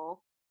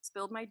stool,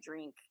 spilled my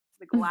drink,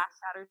 the glass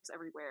shatters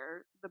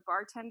everywhere. The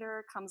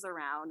bartender comes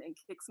around and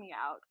kicks me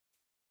out.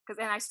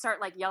 And I start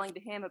like yelling to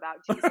him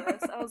about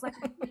Jesus. I was like,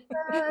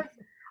 "Jesus,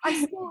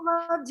 I still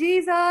love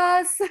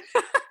Jesus."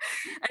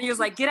 And he was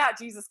like, "Get out,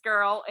 Jesus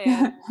girl."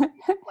 And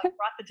like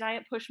brought the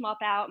giant push mop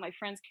out. My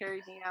friends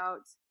carried me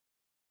out.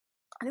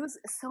 And it was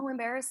so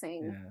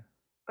embarrassing. Yeah.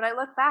 But I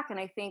look back and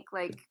I think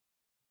like,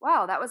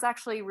 wow, that was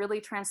actually really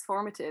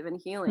transformative and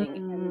healing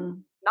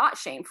and not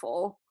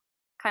shameful.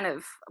 Kind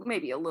of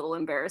maybe a little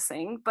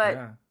embarrassing, but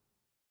Yeah.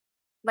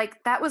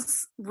 like that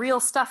was real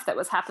stuff that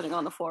was happening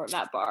on the floor of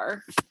that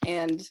bar.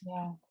 And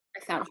I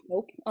found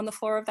hope on the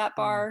floor of that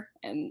bar,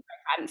 and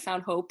I hadn't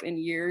found hope in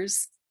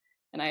years,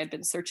 and I had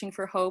been searching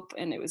for hope,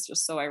 and it was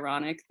just so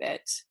ironic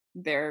that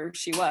there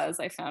she was.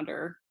 I found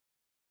her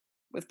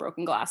with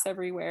broken glass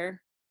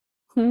everywhere.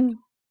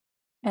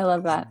 I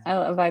love that.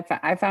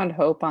 I found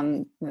hope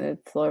on the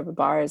floor of a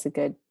bar is a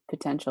good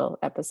potential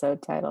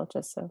episode title,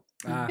 just so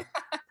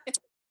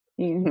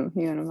you want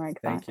to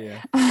mark that. Thank you.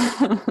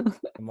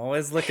 I'm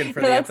always looking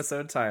for the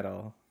episode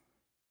title.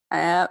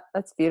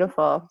 That's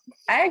beautiful.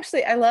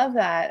 I love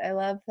that. I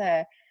love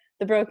the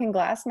broken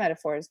glass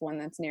metaphor is one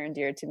that's near and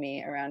dear to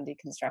me around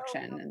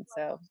deconstruction. And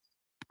so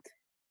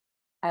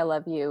I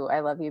love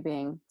you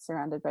being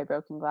surrounded by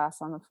broken glass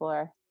on the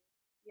floor.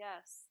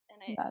 Yes.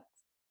 And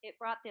it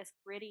brought this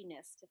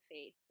grittiness to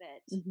faith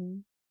that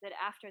that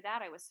after that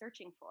I was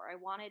searching for. I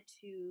wanted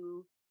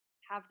to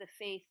have the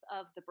faith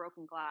of the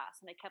broken glass,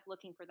 and I kept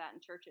looking for that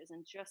in churches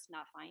and just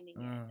not finding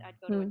it.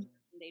 I'd go to a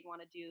church and they'd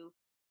want to do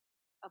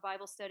a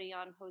Bible study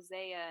on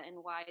Hosea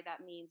and why that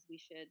means we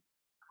should,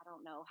 I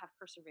don't know, have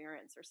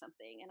perseverance or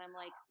something. And I'm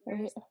like,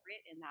 where's the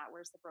grit in that?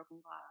 Where's the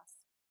broken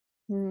glass?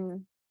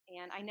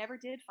 And I never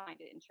did find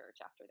it in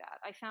church after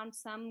that. I found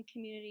some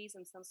communities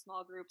and some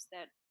small groups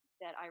that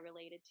I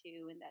related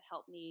to and that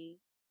helped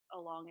me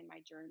along in my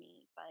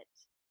journey. But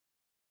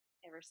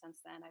ever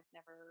since then, I've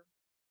never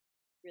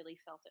really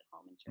felt at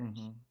home in church.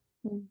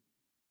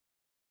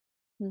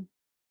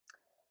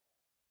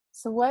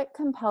 So what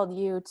compelled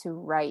you to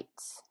write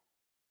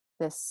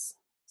this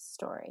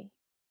story?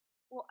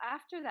 Well,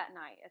 after that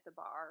night at the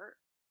bar,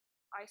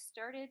 I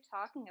started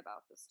talking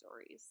about the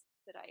stories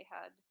that I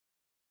had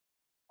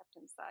kept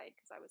inside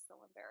because I was so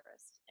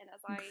embarrassed. And as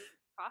I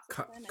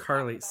processed them,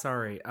 Carly,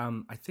 sorry,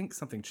 I think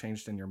something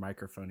changed in your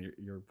microphone.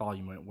 Your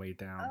volume went way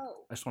down.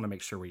 Oh. I just want to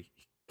make sure we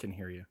can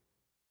hear you.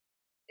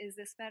 Is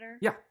this better?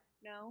 Yeah.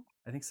 No?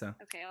 I think so.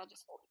 Okay, I'll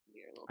just hold it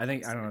here a little.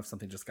 I don't know if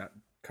something just got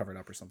covered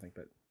up or something,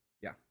 but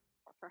yeah.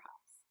 Perhaps.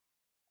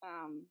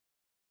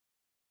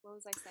 What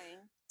was I saying?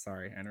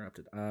 Sorry, I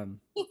interrupted.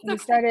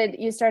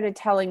 You started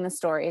telling the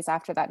stories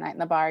after that night in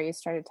the bar. You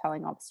started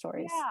telling all the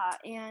stories. Yeah,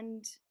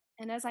 and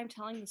as I'm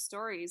telling the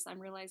stories, I'm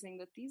realizing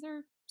that these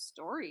are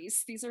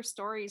stories. These are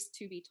stories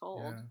to be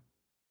told.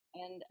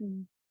 Yeah.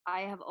 And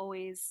I have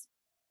always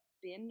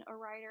been a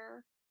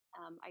writer.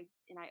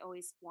 I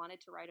always wanted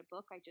to write a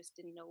book. I just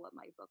didn't know what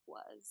my book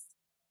was.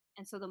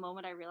 And so the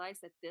moment I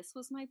realized that this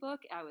was my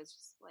book, I was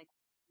just like,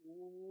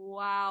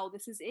 wow,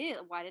 this is it.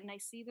 Why didn't I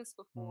see this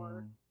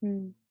before?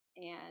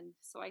 And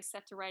so I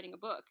set to writing a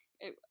book.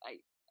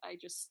 I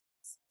just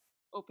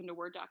opened a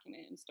Word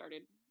document and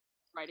started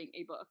writing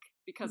a book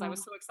because I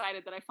was so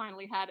excited that I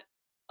finally had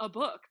a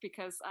book,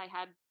 because I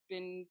had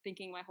been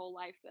thinking my whole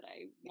life that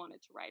I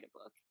wanted to write a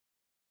book.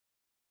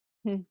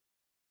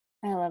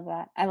 I love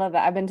that.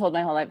 I've been told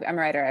my whole life, I'm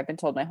a writer. I've been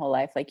told my whole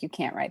life, like, you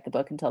can't write the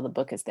book until the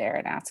book is there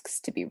and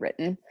asks to be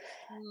written.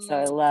 So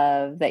I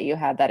love that you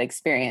had that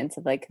experience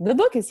of like, the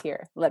book is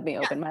here. Let me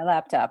open my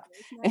laptop.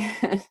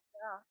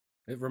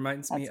 It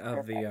reminds me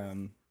of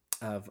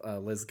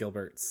Liz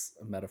Gilbert's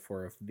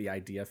metaphor of the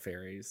idea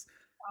fairies.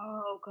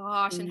 Oh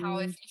gosh, and how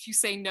if you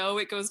say no,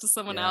 it goes to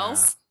someone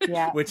else.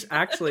 Yeah. Which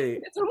actually,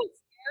 it's almost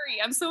scary.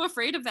 I'm so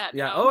afraid of that.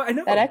 Yeah. Now. Oh, I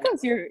know. That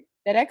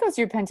echoes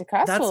your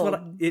Pentecostal. That's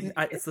what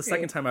it's the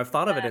second time I've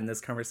thought of it in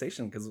this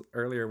conversation, because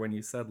earlier when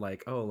you said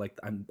like, oh, like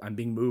I'm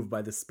being moved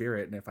by the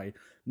Spirit, and if I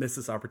miss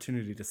this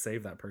opportunity to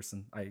save that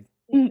person,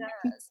 It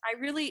does.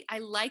 I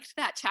liked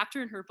that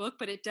chapter in her book,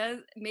 but it does.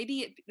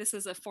 This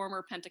is a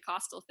former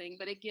Pentecostal thing,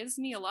 but it gives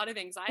me a lot of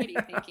anxiety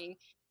thinking,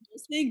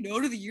 saying no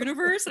to the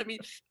universe. I mean,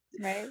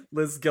 Right.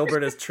 Liz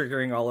Gilbert is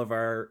triggering all of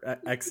our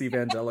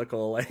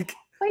ex-evangelical like.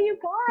 But you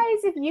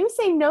guys, if you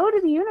say no to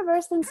the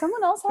universe, then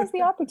someone else has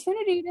the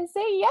opportunity to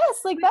say yes.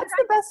 Like that's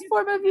the best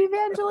form of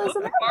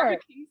evangelism ever.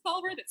 King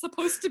solver that's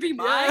supposed to be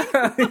mine.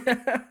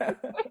 Yeah.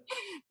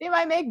 They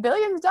might make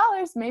billions of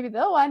dollars. Maybe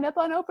they'll wind up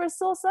on Oprah's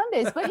Soul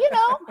Sundays. But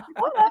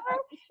whatever.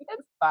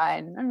 It's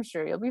fine. I'm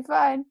sure you'll be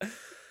fine.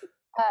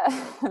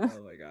 Oh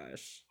my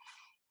gosh.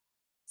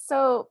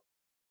 So,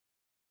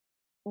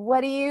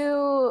 what do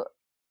you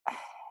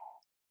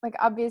like?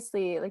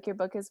 Obviously, like your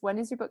book is. When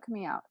is your book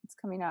coming out? It's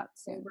coming out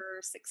soon. October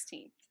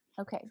 16th.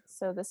 Okay,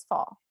 so this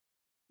fall.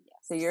 Yes.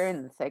 So you're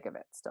in the thick of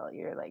it still.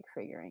 You're like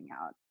figuring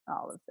out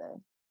all of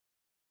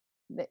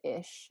the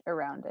ish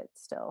around it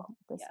still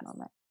at this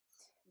moment.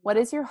 What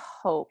is your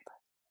hope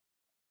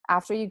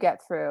after you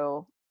get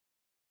through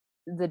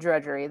the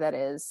drudgery that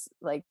is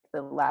like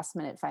the last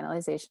minute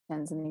finalizations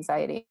and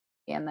anxiety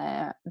and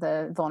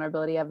the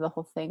vulnerability of the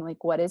whole thing?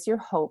 Like, what is your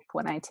hope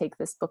when I take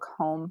this book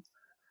home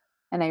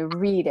and I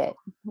read it?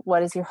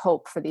 What is your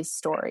hope for these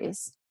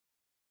stories?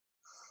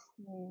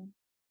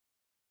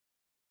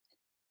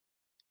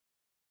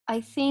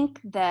 I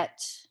think that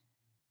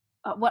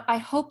what I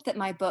hope that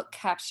my book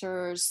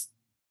captures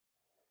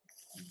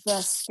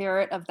the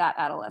spirit of that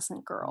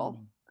adolescent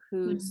girl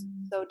who's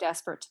so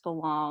desperate to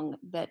belong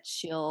that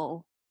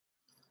she'll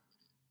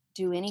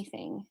do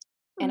anything.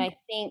 And I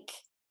think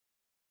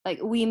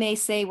like we may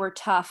say we're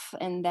tough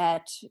and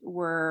that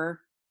we're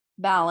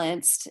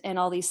balanced and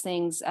all these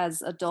things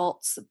as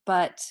adults,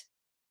 but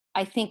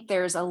I think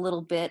there's a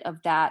little bit of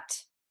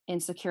that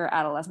insecure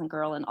adolescent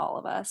girl in all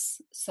of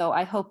us. So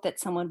I hope that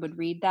someone would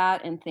read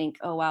that and think,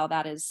 oh wow,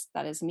 that is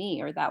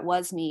me, or that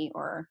was me,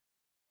 or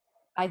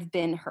I've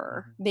been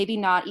her. Maybe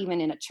not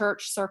even in a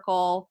church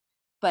circle,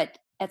 but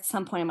at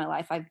some point in my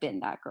life I've been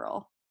that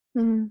girl.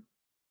 Mm-hmm.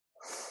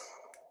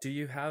 Do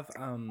you have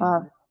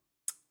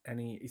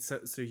any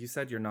so you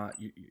said you're not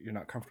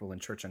comfortable in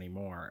church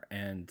anymore,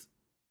 and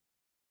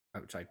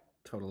which I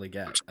totally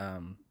get.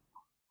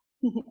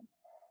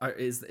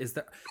 Is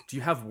that, do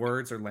you have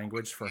words or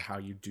language for how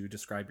you do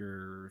describe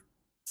your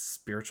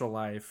spiritual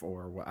life,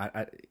 or what?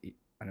 I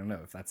don't know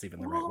if that's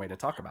even the right way to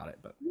talk about it,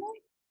 but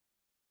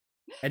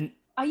and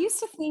I used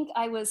to think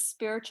I was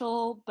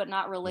spiritual but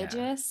not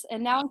religious,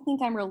 and now I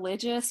think I'm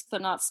religious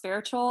but not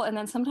spiritual, and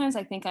then sometimes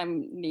I think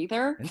I'm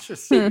neither.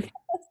 Interesting.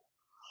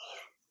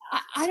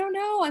 I don't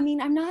know. I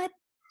mean, I'm not,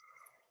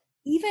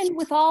 even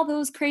with all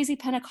those crazy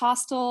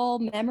Pentecostal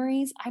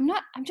memories, I'm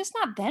just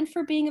not bent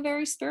for being a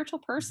very spiritual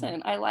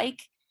person. I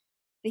like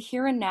the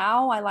here and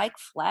now. I like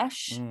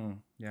flesh.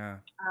 Yeah.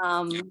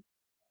 And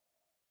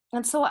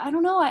so I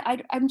don't know.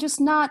 I'm just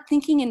not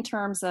thinking in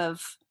terms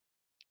of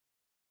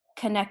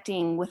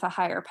connecting with a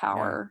higher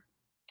power.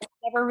 I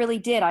never really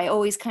did. I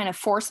always kind of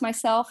forced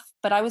myself,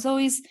 but I was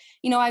always,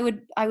 I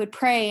would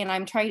pray and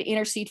I'm trying to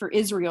intercede for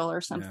Israel or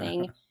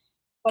something. Yeah.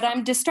 But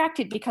I'm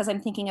distracted because I'm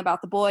thinking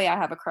about the boy I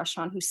have a crush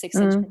on who's 6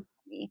 inches from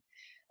me.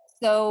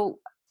 So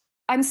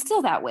I'm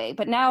still that way,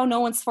 but now no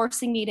one's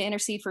forcing me to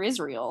intercede for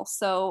Israel.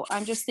 So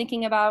I'm just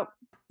thinking about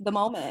the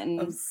moment.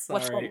 And I'm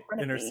sorry.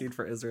 Intercede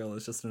for Israel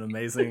is just an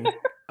amazing,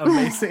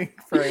 amazing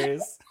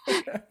phrase.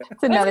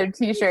 It's another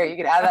t-shirt. You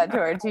could add that to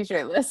our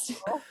t-shirt list.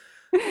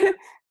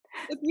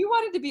 If you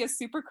wanted to be a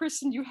super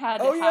Christian, you had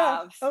to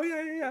have. Oh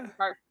yeah.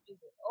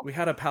 We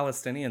had a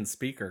Palestinian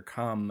speaker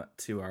come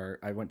to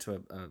I went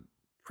to a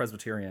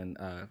Presbyterian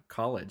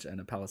college, and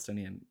a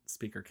Palestinian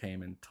speaker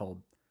came and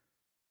told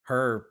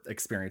her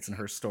experience and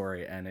her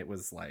story, and it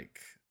was like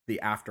the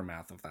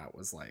aftermath of that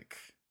was like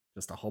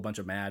just a whole bunch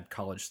of mad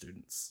college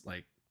students,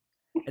 like,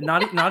 and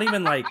not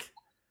even like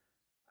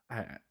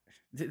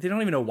they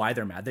don't even know why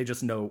they're mad. They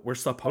just know we're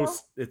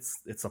supposed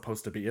it's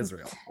supposed to be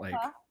Israel. Like,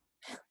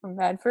 we're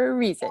mad for a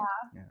reason.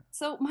 Yeah.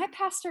 So my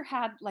pastor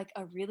had like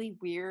a really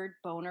weird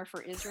boner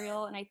for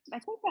Israel, and I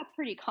think that's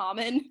pretty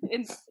common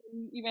in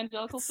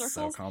evangelical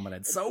circles. So common.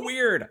 It's so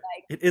weird.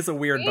 Like, it is a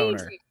weird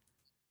boner.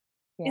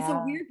 Yeah. It's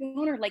a weird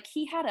boner. Like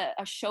he had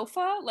a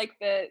shofar, like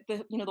the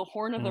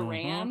horn of the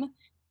ram, and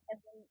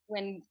then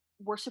when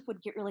worship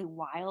would get really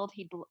wild,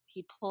 he'd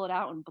pull it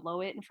out and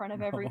blow it in front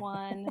of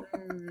everyone.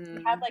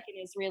 He had like an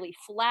Israeli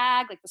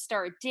flag, like the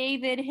Star of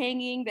David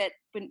hanging, that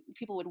when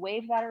people would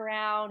wave that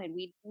around, and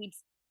we'd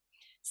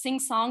sing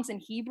songs in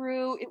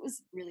Hebrew. It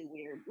was really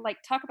weird. Like,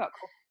 talk about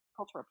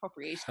cultural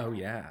appropriation. Oh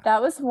yeah.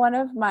 That was one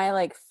of my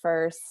like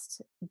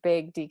first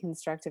big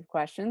deconstructive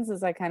questions,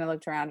 as I kind of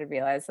looked around and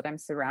realized that I'm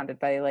surrounded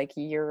by like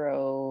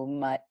Euro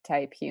mutt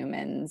type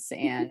humans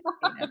and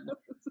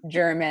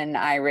German,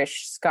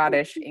 Irish,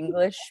 Scottish,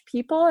 English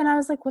people. And I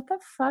was like, what the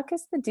fuck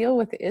is the deal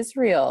with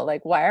Israel?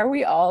 Like, why are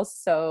we all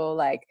so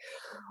like,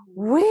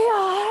 we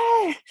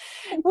are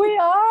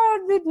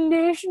the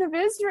nation of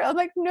Israel? I'm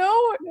like,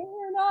 no,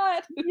 we're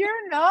not.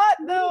 You're not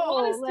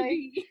though.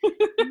 Like,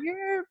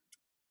 you're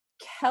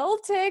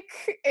Celtic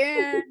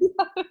and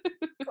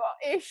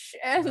Scottish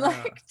and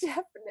like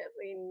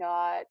definitely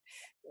not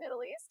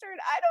Middle Eastern.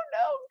 I don't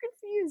know. I'm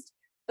confused.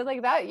 But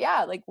like that,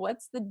 yeah, like what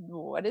is the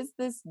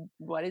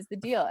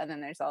deal? And then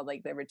there's all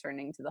like they're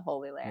returning to the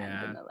Holy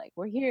Land and they're like,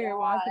 we're here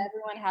walking.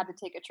 Everyone had to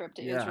take a trip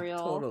to Israel.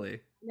 Totally.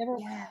 Never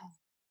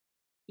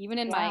even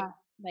in my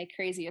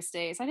craziest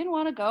days. I didn't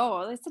want to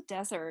go. It's a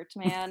desert,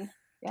 man.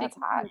 Yeah, it's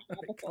hot.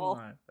 Come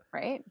on.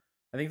 Right?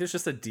 I think there's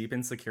just a deep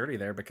insecurity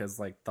there because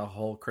like the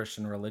whole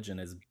Christian religion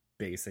is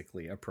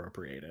basically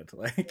appropriated.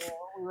 Like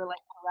we were like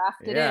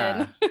grafted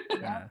in.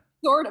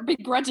 Sort of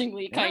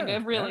begrudgingly, kind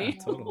of, really.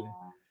 Yeah, totally.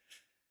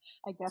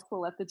 I guess we'll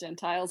let the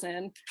Gentiles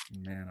in.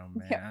 Man, oh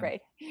man. Yeah, right.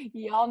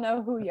 Y'all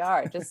know who you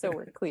are, just so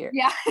we're clear.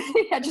 Yeah.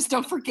 Just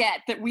don't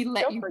forget that we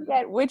let you. Don't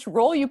forget which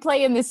role you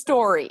play in this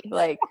story.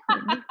 Like,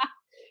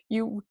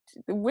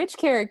 which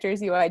characters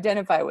you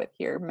identify with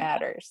here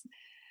matters.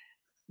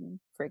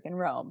 Freaking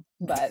Rome.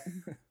 But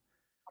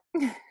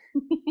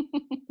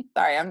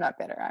sorry, I'm not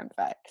bitter. I'm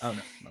fine. Oh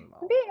no, not at all.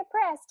 I'm being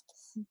oppressed.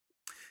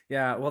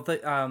 Yeah, well,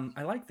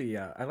 I like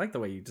the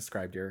way you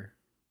described your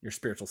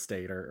spiritual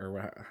state, or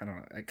what, I don't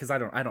know, because I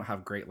don't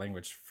have great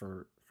language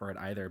for it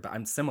either. But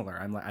I'm similar.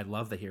 I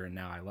love the here and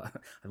now. I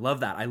love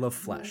that. I love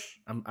flesh.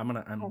 I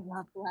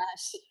love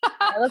flesh.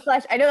 I love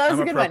flesh. I know that was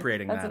a good one. I'm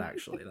appropriating that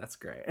actually. That's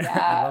great. Yeah,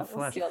 I love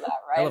flesh. We'll steal that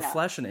right I love now.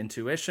 flesh and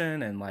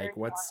intuition and like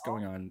what's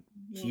going on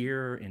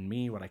here in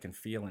me, what I can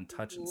feel and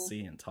touch and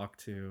see and talk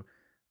to.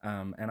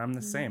 And I'm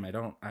the same. I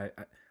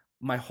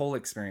my whole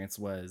experience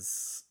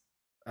was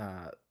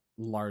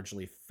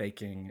largely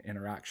faking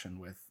interaction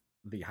with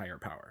the higher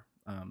power.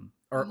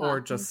 Or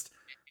just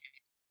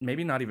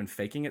maybe not even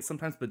faking it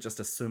sometimes, but just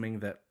assuming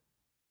that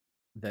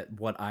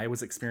what I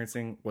was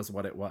experiencing was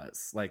what it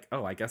was. Like,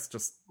 oh, I guess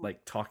just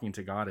like talking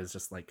to God is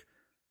just like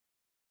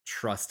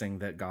trusting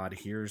that God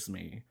hears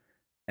me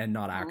and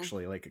not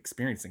actually like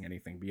experiencing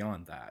anything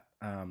beyond that.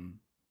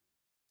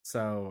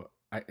 So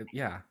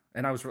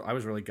and I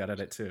was really good at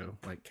it too.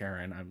 Like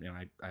Karen,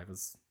 I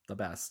was the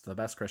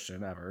best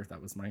Christian ever.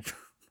 That was my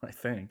my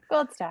thing.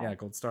 Gold star. Yeah,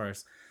 gold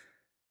stars.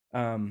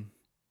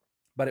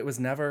 But it was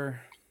never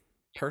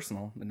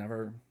personal.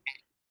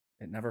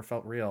 It never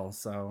felt real.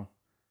 So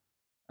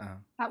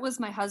that was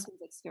my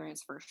husband's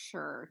experience for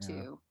sure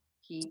too.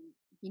 He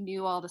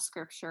knew all the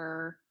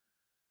scripture,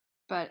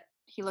 but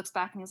he looks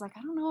back and he's like,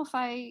 I don't know if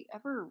I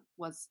ever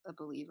was a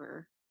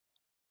believer.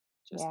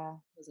 Just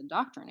was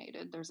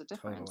indoctrinated. There's a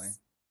difference. Totally.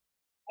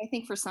 I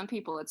think for some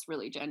people it's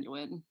really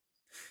genuine.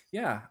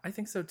 Yeah, I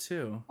think so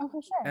too. Oh,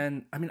 for sure.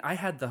 And I mean, I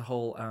had the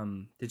whole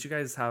did you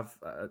guys have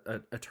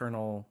a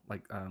eternal,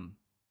 like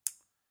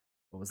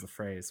what was the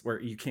phrase where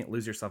you can't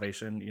lose your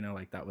salvation,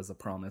 like that was a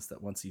promise that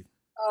once you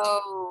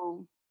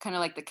kind of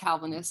like the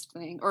Calvinist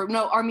thing, or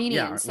no,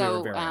 Armenian. Yeah, so we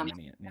were very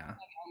Armenian. Yeah,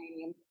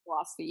 Armenian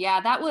philosophy.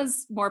 Yeah, that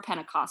was more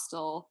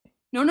Pentecostal.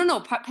 No,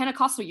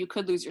 Pentecostal, you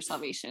could lose your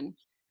salvation.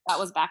 That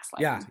was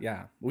backsliding.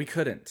 Yeah, we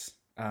couldn't.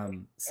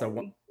 We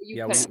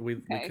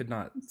could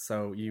not.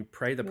 So you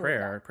pray the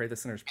prayer, pray the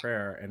sinner's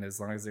prayer, and as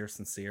long as you're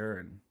sincere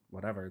and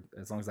whatever,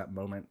 as long as that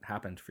moment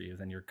happened for you,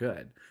 then you're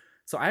good.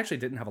 So I actually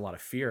didn't have a lot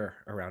of fear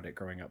around it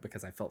growing up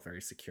because I felt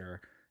very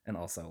secure and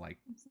also like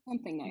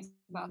something nice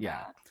about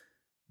that.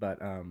 But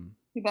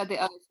too bad the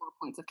other 4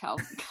 points of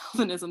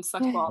Calvinism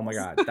suck balls. Oh my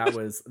God, that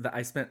was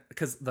I spent,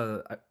 because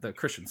the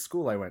Christian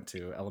school I went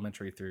to,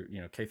 elementary through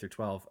K through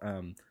 12,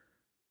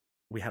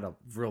 we had a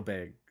real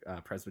big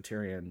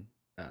Presbyterian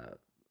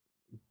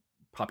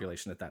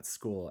population at that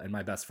school, and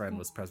my best friend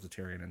was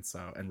Presbyterian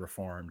and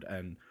Reformed,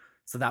 and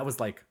so that was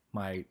like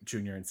my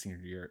junior and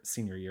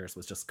senior years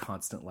was just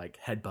constant like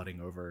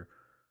headbutting over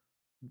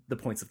the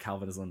points of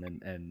Calvinism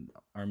and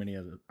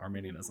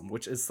Arminianism,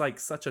 which is like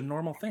such a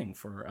normal thing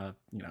for a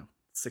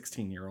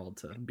 16-year-old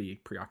to be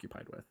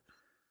preoccupied with.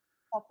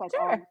 That's like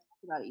all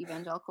about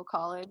evangelical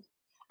college.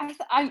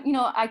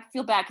 I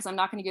feel bad because I'm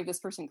not going to give this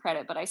person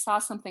credit, but I saw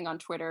something on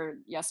Twitter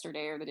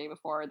yesterday or the day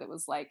before that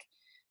was like,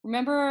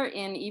 remember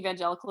in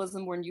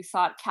evangelicalism when you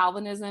thought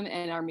Calvinism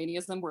and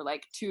Arminianism were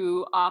like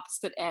two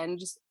opposite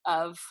ends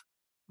of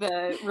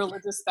the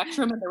religious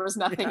spectrum and there was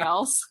nothing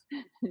else?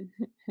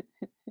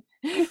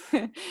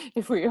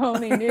 If we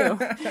only knew.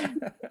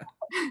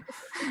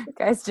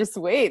 Guys, just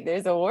wait.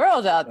 There's a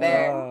world out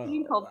there. There's a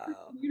thing called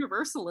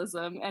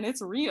universalism, and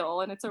it's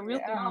real, and it's a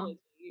real theology,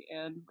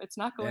 and it's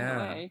not going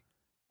away.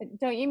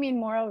 Don't you mean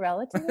moral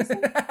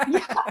relativism?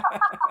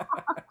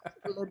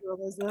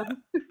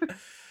 Liberalism.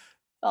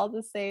 All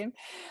the same.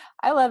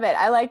 I love it.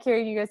 I like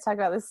hearing you guys talk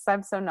about this.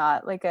 I'm so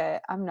not like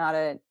I'm not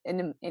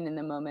in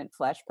the moment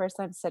flesh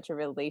person. I'm such a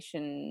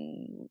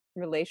relationally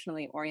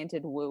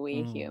oriented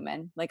wooey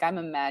human. Like I'm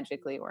a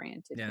magically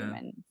oriented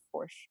human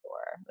for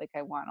sure. Like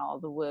I want all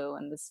the woo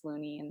and the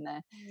swoony and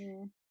the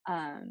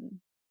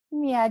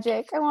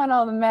magic. I want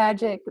all the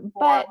magic,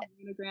 but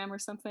unigram or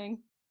something.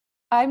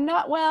 I'm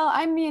not. Well,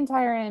 I'm the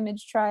entire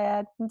image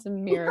triad. It's a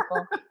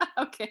miracle.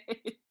 Okay.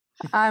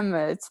 I'm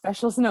a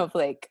special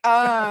snowflake.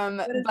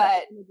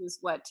 But is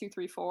what 2,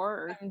 3, 4?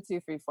 Or? I'm 2,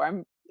 3, 4.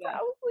 I'm probably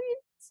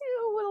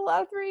 2 with a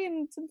lot of 3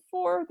 and some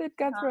 4 that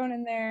got thrown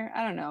in there.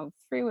 I don't know.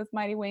 3 with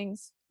mighty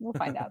wings. We'll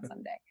find out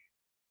someday.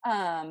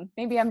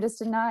 Maybe I'm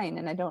just a 9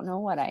 and I don't know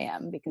what I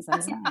am because I'm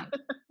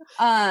a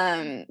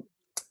 9.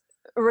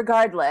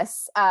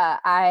 regardless,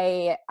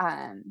 I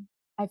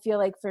feel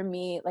like for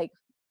me, like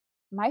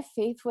my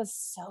faith was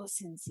so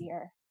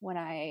sincere when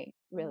I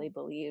really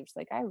believed.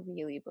 Like I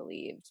really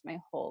believed my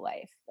whole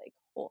life, like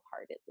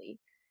wholeheartedly,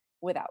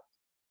 without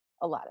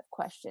a lot of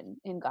question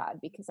in God,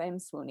 because I'm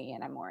swoony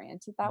and I'm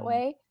oriented that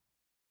way.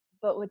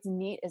 But what's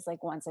neat is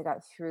like once I got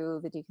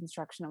through the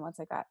deconstruction and once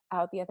I got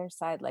out the other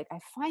side, like I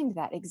find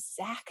that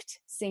exact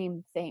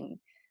same thing,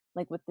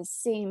 like with the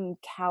same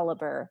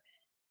caliber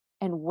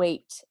and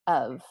weight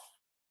of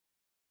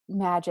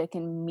magic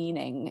and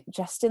meaning,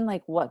 just in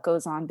like what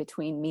goes on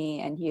between me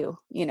and you,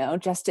 you know,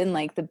 just in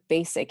like the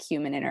basic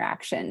human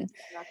interaction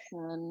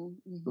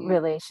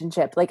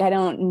relationship. Like I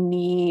don't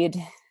need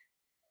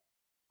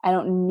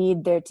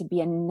there to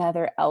be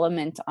another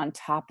element on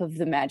top of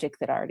the magic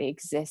that already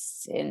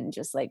exists in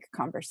just like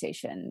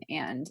conversation.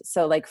 And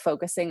so like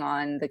focusing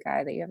on the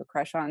guy that you have a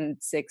crush on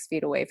 6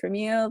 feet away from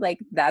you, like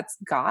that's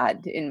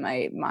God in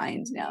my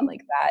mind now.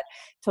 Like that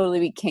totally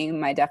became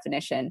my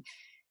definition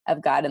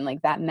of God, and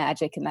like that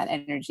magic and that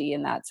energy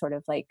and that sort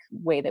of like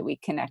way that we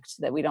connect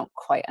that we don't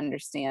quite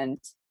understand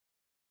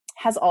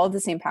has all the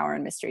same power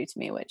and mystery to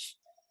me, which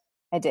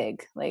I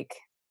dig. Like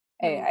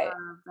I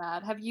love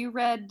that. Have you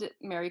read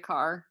Mary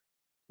Karr?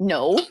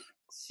 No.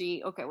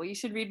 Well, you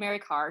should read Mary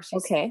Karr.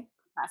 She's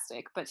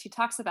fantastic, but she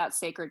talks about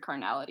sacred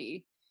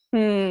carnality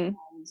and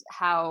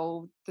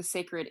how the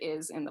sacred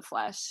is in the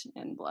flesh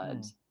and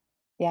blood.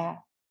 Yeah.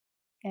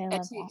 And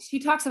she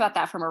talks about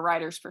that from a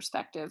writer's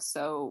perspective,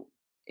 so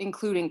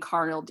including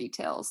carnal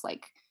details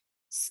like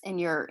in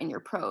your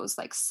prose,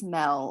 like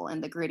smell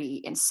and the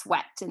gritty and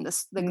sweat and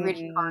the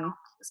gritty carnal,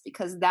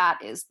 because that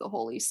is the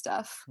holy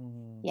stuff.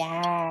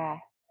 Yeah,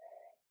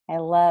 I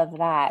love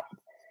that.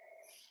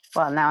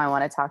 Well, now I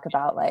want to talk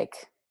about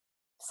like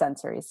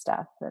sensory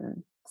stuff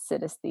and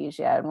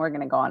synesthesia, and we're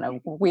going to go on a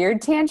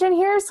weird tangent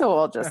here, so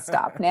we'll just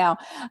stop now.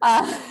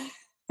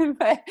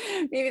 But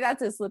maybe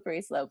that's a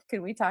slippery slope.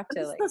 Can we talk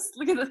to let's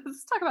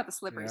talk about the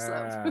slippery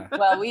slope.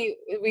 Well, we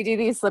do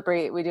a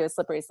slippery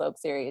slope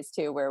series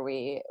too, where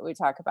we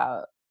talk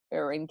about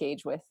or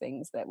engage with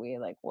things that we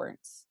like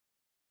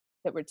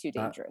that were too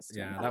dangerous.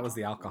 That was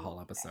the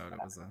alcohol episode.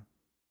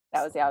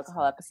 That was the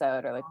alcohol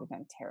episode, or like we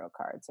found tarot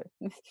cards, or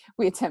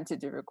we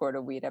attempted to record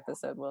a weed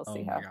episode. We'll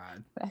see how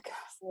that goes.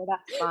 Well,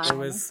 that's fine. It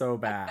was so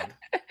bad.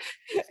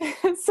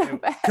 So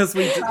bad. Because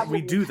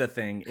we do the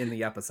thing in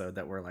the episode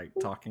that we're like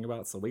talking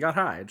about. So we got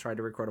high and tried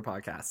to record a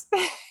podcast.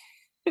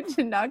 It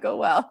did not go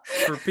well.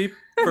 For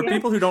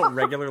people who don't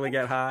regularly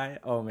get high,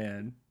 oh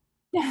man.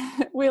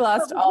 We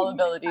lost all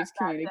ability to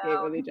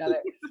communicate with each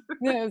other.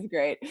 It was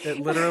great.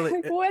 It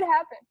literally... what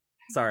happened?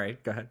 Sorry,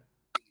 go ahead.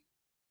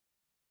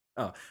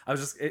 Oh, I was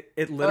just...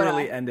 It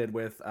literally ended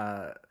with...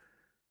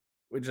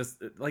 We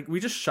just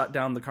shut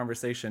down the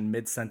conversation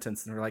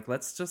mid-sentence and we're like,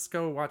 let's just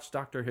go watch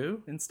Doctor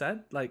Who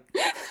instead. Like...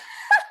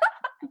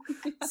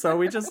 So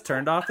we just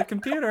turned off the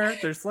computer.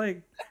 There's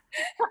like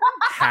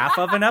half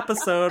of an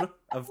episode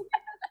of...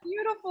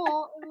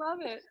 Beautiful. I love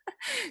it.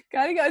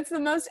 Gotta go. It's the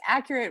most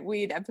accurate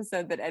weed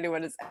episode that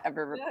anyone has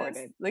ever recorded.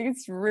 Yes. Like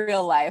it's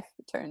real life,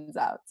 it turns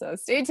out. So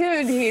stay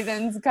tuned,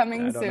 heathens,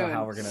 coming soon. I don't know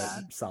how we're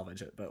gonna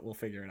salvage it, but we'll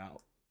figure it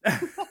out.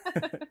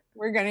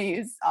 We're gonna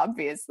use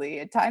obviously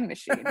a time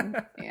machine,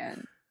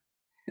 and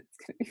it's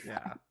gonna be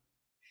fun.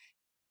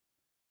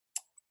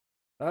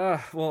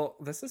 Yeah. Well,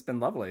 this has been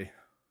lovely.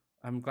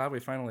 I'm glad we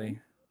finally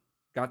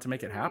got to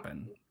make it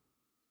happen.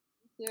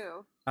 Me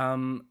too.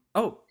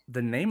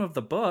 The name of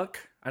the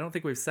book, I don't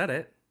think we've said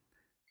it.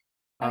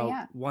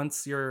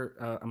 Once you're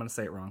I'm gonna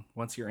say it wrong.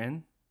 Once you go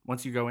in.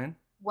 Once you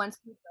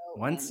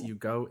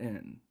go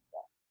in.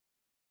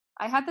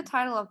 I had the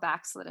title of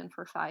Backslidden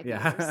for 5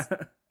 years.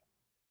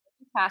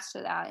 Attached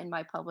to that in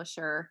my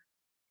publisher.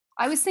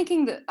 I was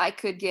thinking that I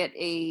could get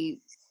a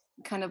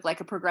kind of like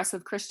a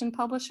progressive Christian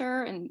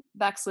publisher, and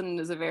Backslidden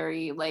is a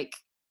very like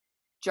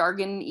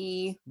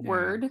jargon-y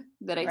word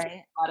that I think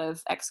a lot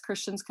of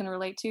ex-Christians can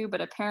relate to, but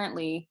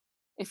apparently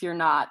if you're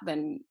not,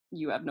 then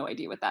you have no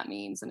idea what that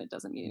means and it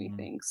doesn't mean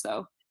anything.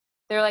 So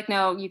they're like,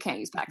 no, you can't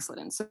use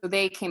Backslidden. So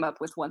they came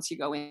up with Once You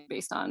Go In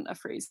based on a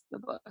phrase in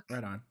the book.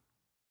 Right on.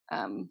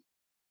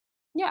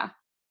 Yeah.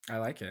 I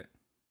like it.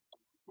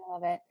 I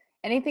love it.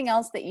 Anything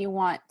else that you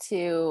want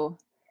to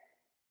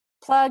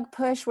plug,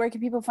 push? Where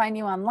can people find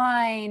you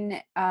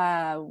online?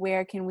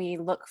 Where can we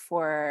look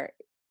for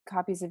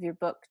copies of your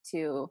book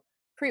to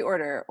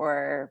pre-order,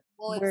 or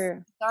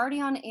it's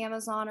already on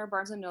Amazon or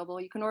Barnes & Noble.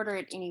 You can order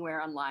it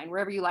anywhere online,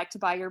 wherever you like to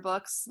buy your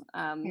books.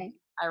 I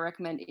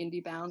recommend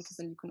IndieBound because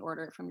then you can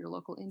order it from your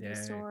local indie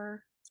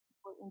store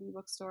or indie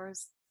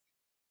bookstores.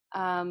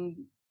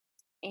 And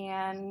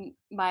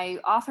my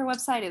author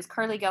website is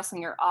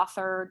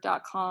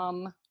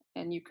carlygelsingerauthor.com,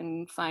 and you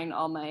can find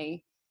all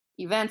my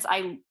events.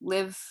 I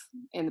live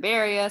in the Bay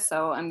Area,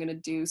 so I'm going to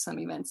do some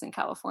events in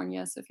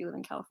California. So if you live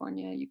in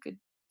California, you could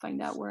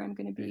find out where I'm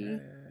going to be.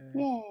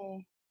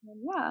 Yay.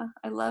 Yeah,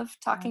 I love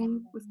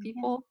talking with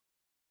people,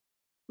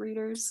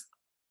 readers,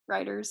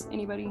 writers,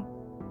 anybody.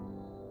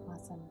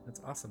 Awesome.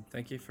 That's awesome.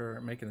 Thank you for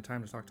making the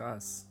time to talk to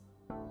us.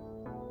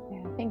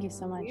 Yeah. Thank you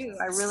so much.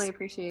 I really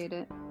appreciate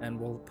it. And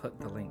we'll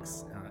put the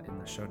links in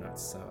the show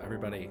notes. So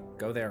everybody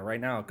go there right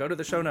now. Go to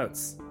the show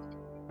notes.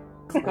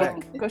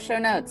 Go show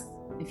notes.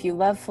 If you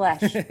love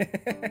flesh.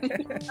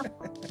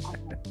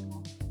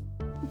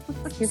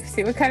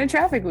 See what kind of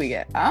traffic we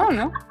get. I don't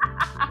know.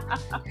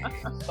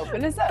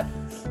 Open us up.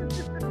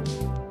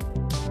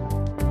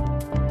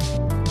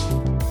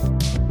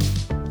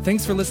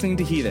 Thanks for listening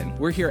to Heathen.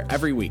 We're here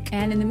every week.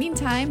 And in the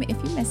meantime, if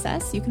you miss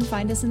us, you can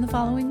find us in the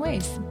following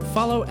ways.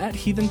 Follow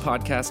 @Heathen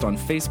Podcast on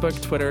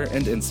Facebook, Twitter,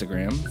 and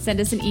Instagram. Send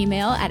us an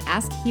email at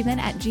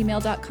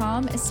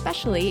askheathen@gmail.com,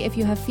 especially if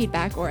you have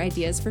feedback or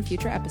ideas for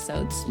future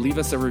episodes. Leave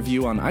us a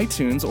review on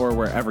iTunes or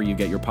wherever you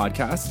get your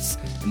podcasts,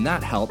 and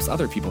that helps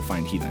other people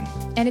find Heathen.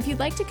 And if you'd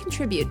like to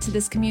contribute to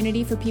this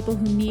community for people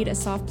who need a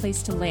soft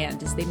place to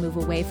land as they move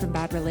away from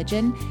bad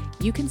religion,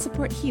 you can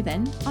support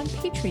Heathen on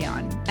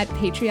Patreon at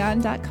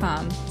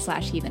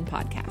patreon.com/Heathen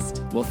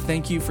Podcast. Well,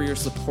 thank you for your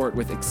support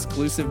with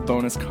exclusive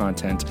bonus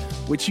content,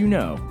 which you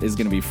know is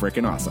going to be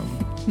freaking awesome.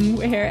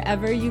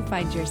 Wherever you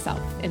find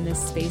yourself in this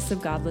space of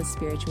godless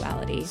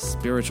spirituality,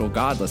 spiritual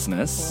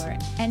godlessness, or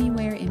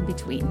anywhere in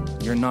between,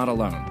 you're not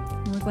alone.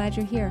 We're glad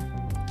you're here.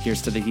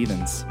 Here's to the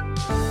heathens.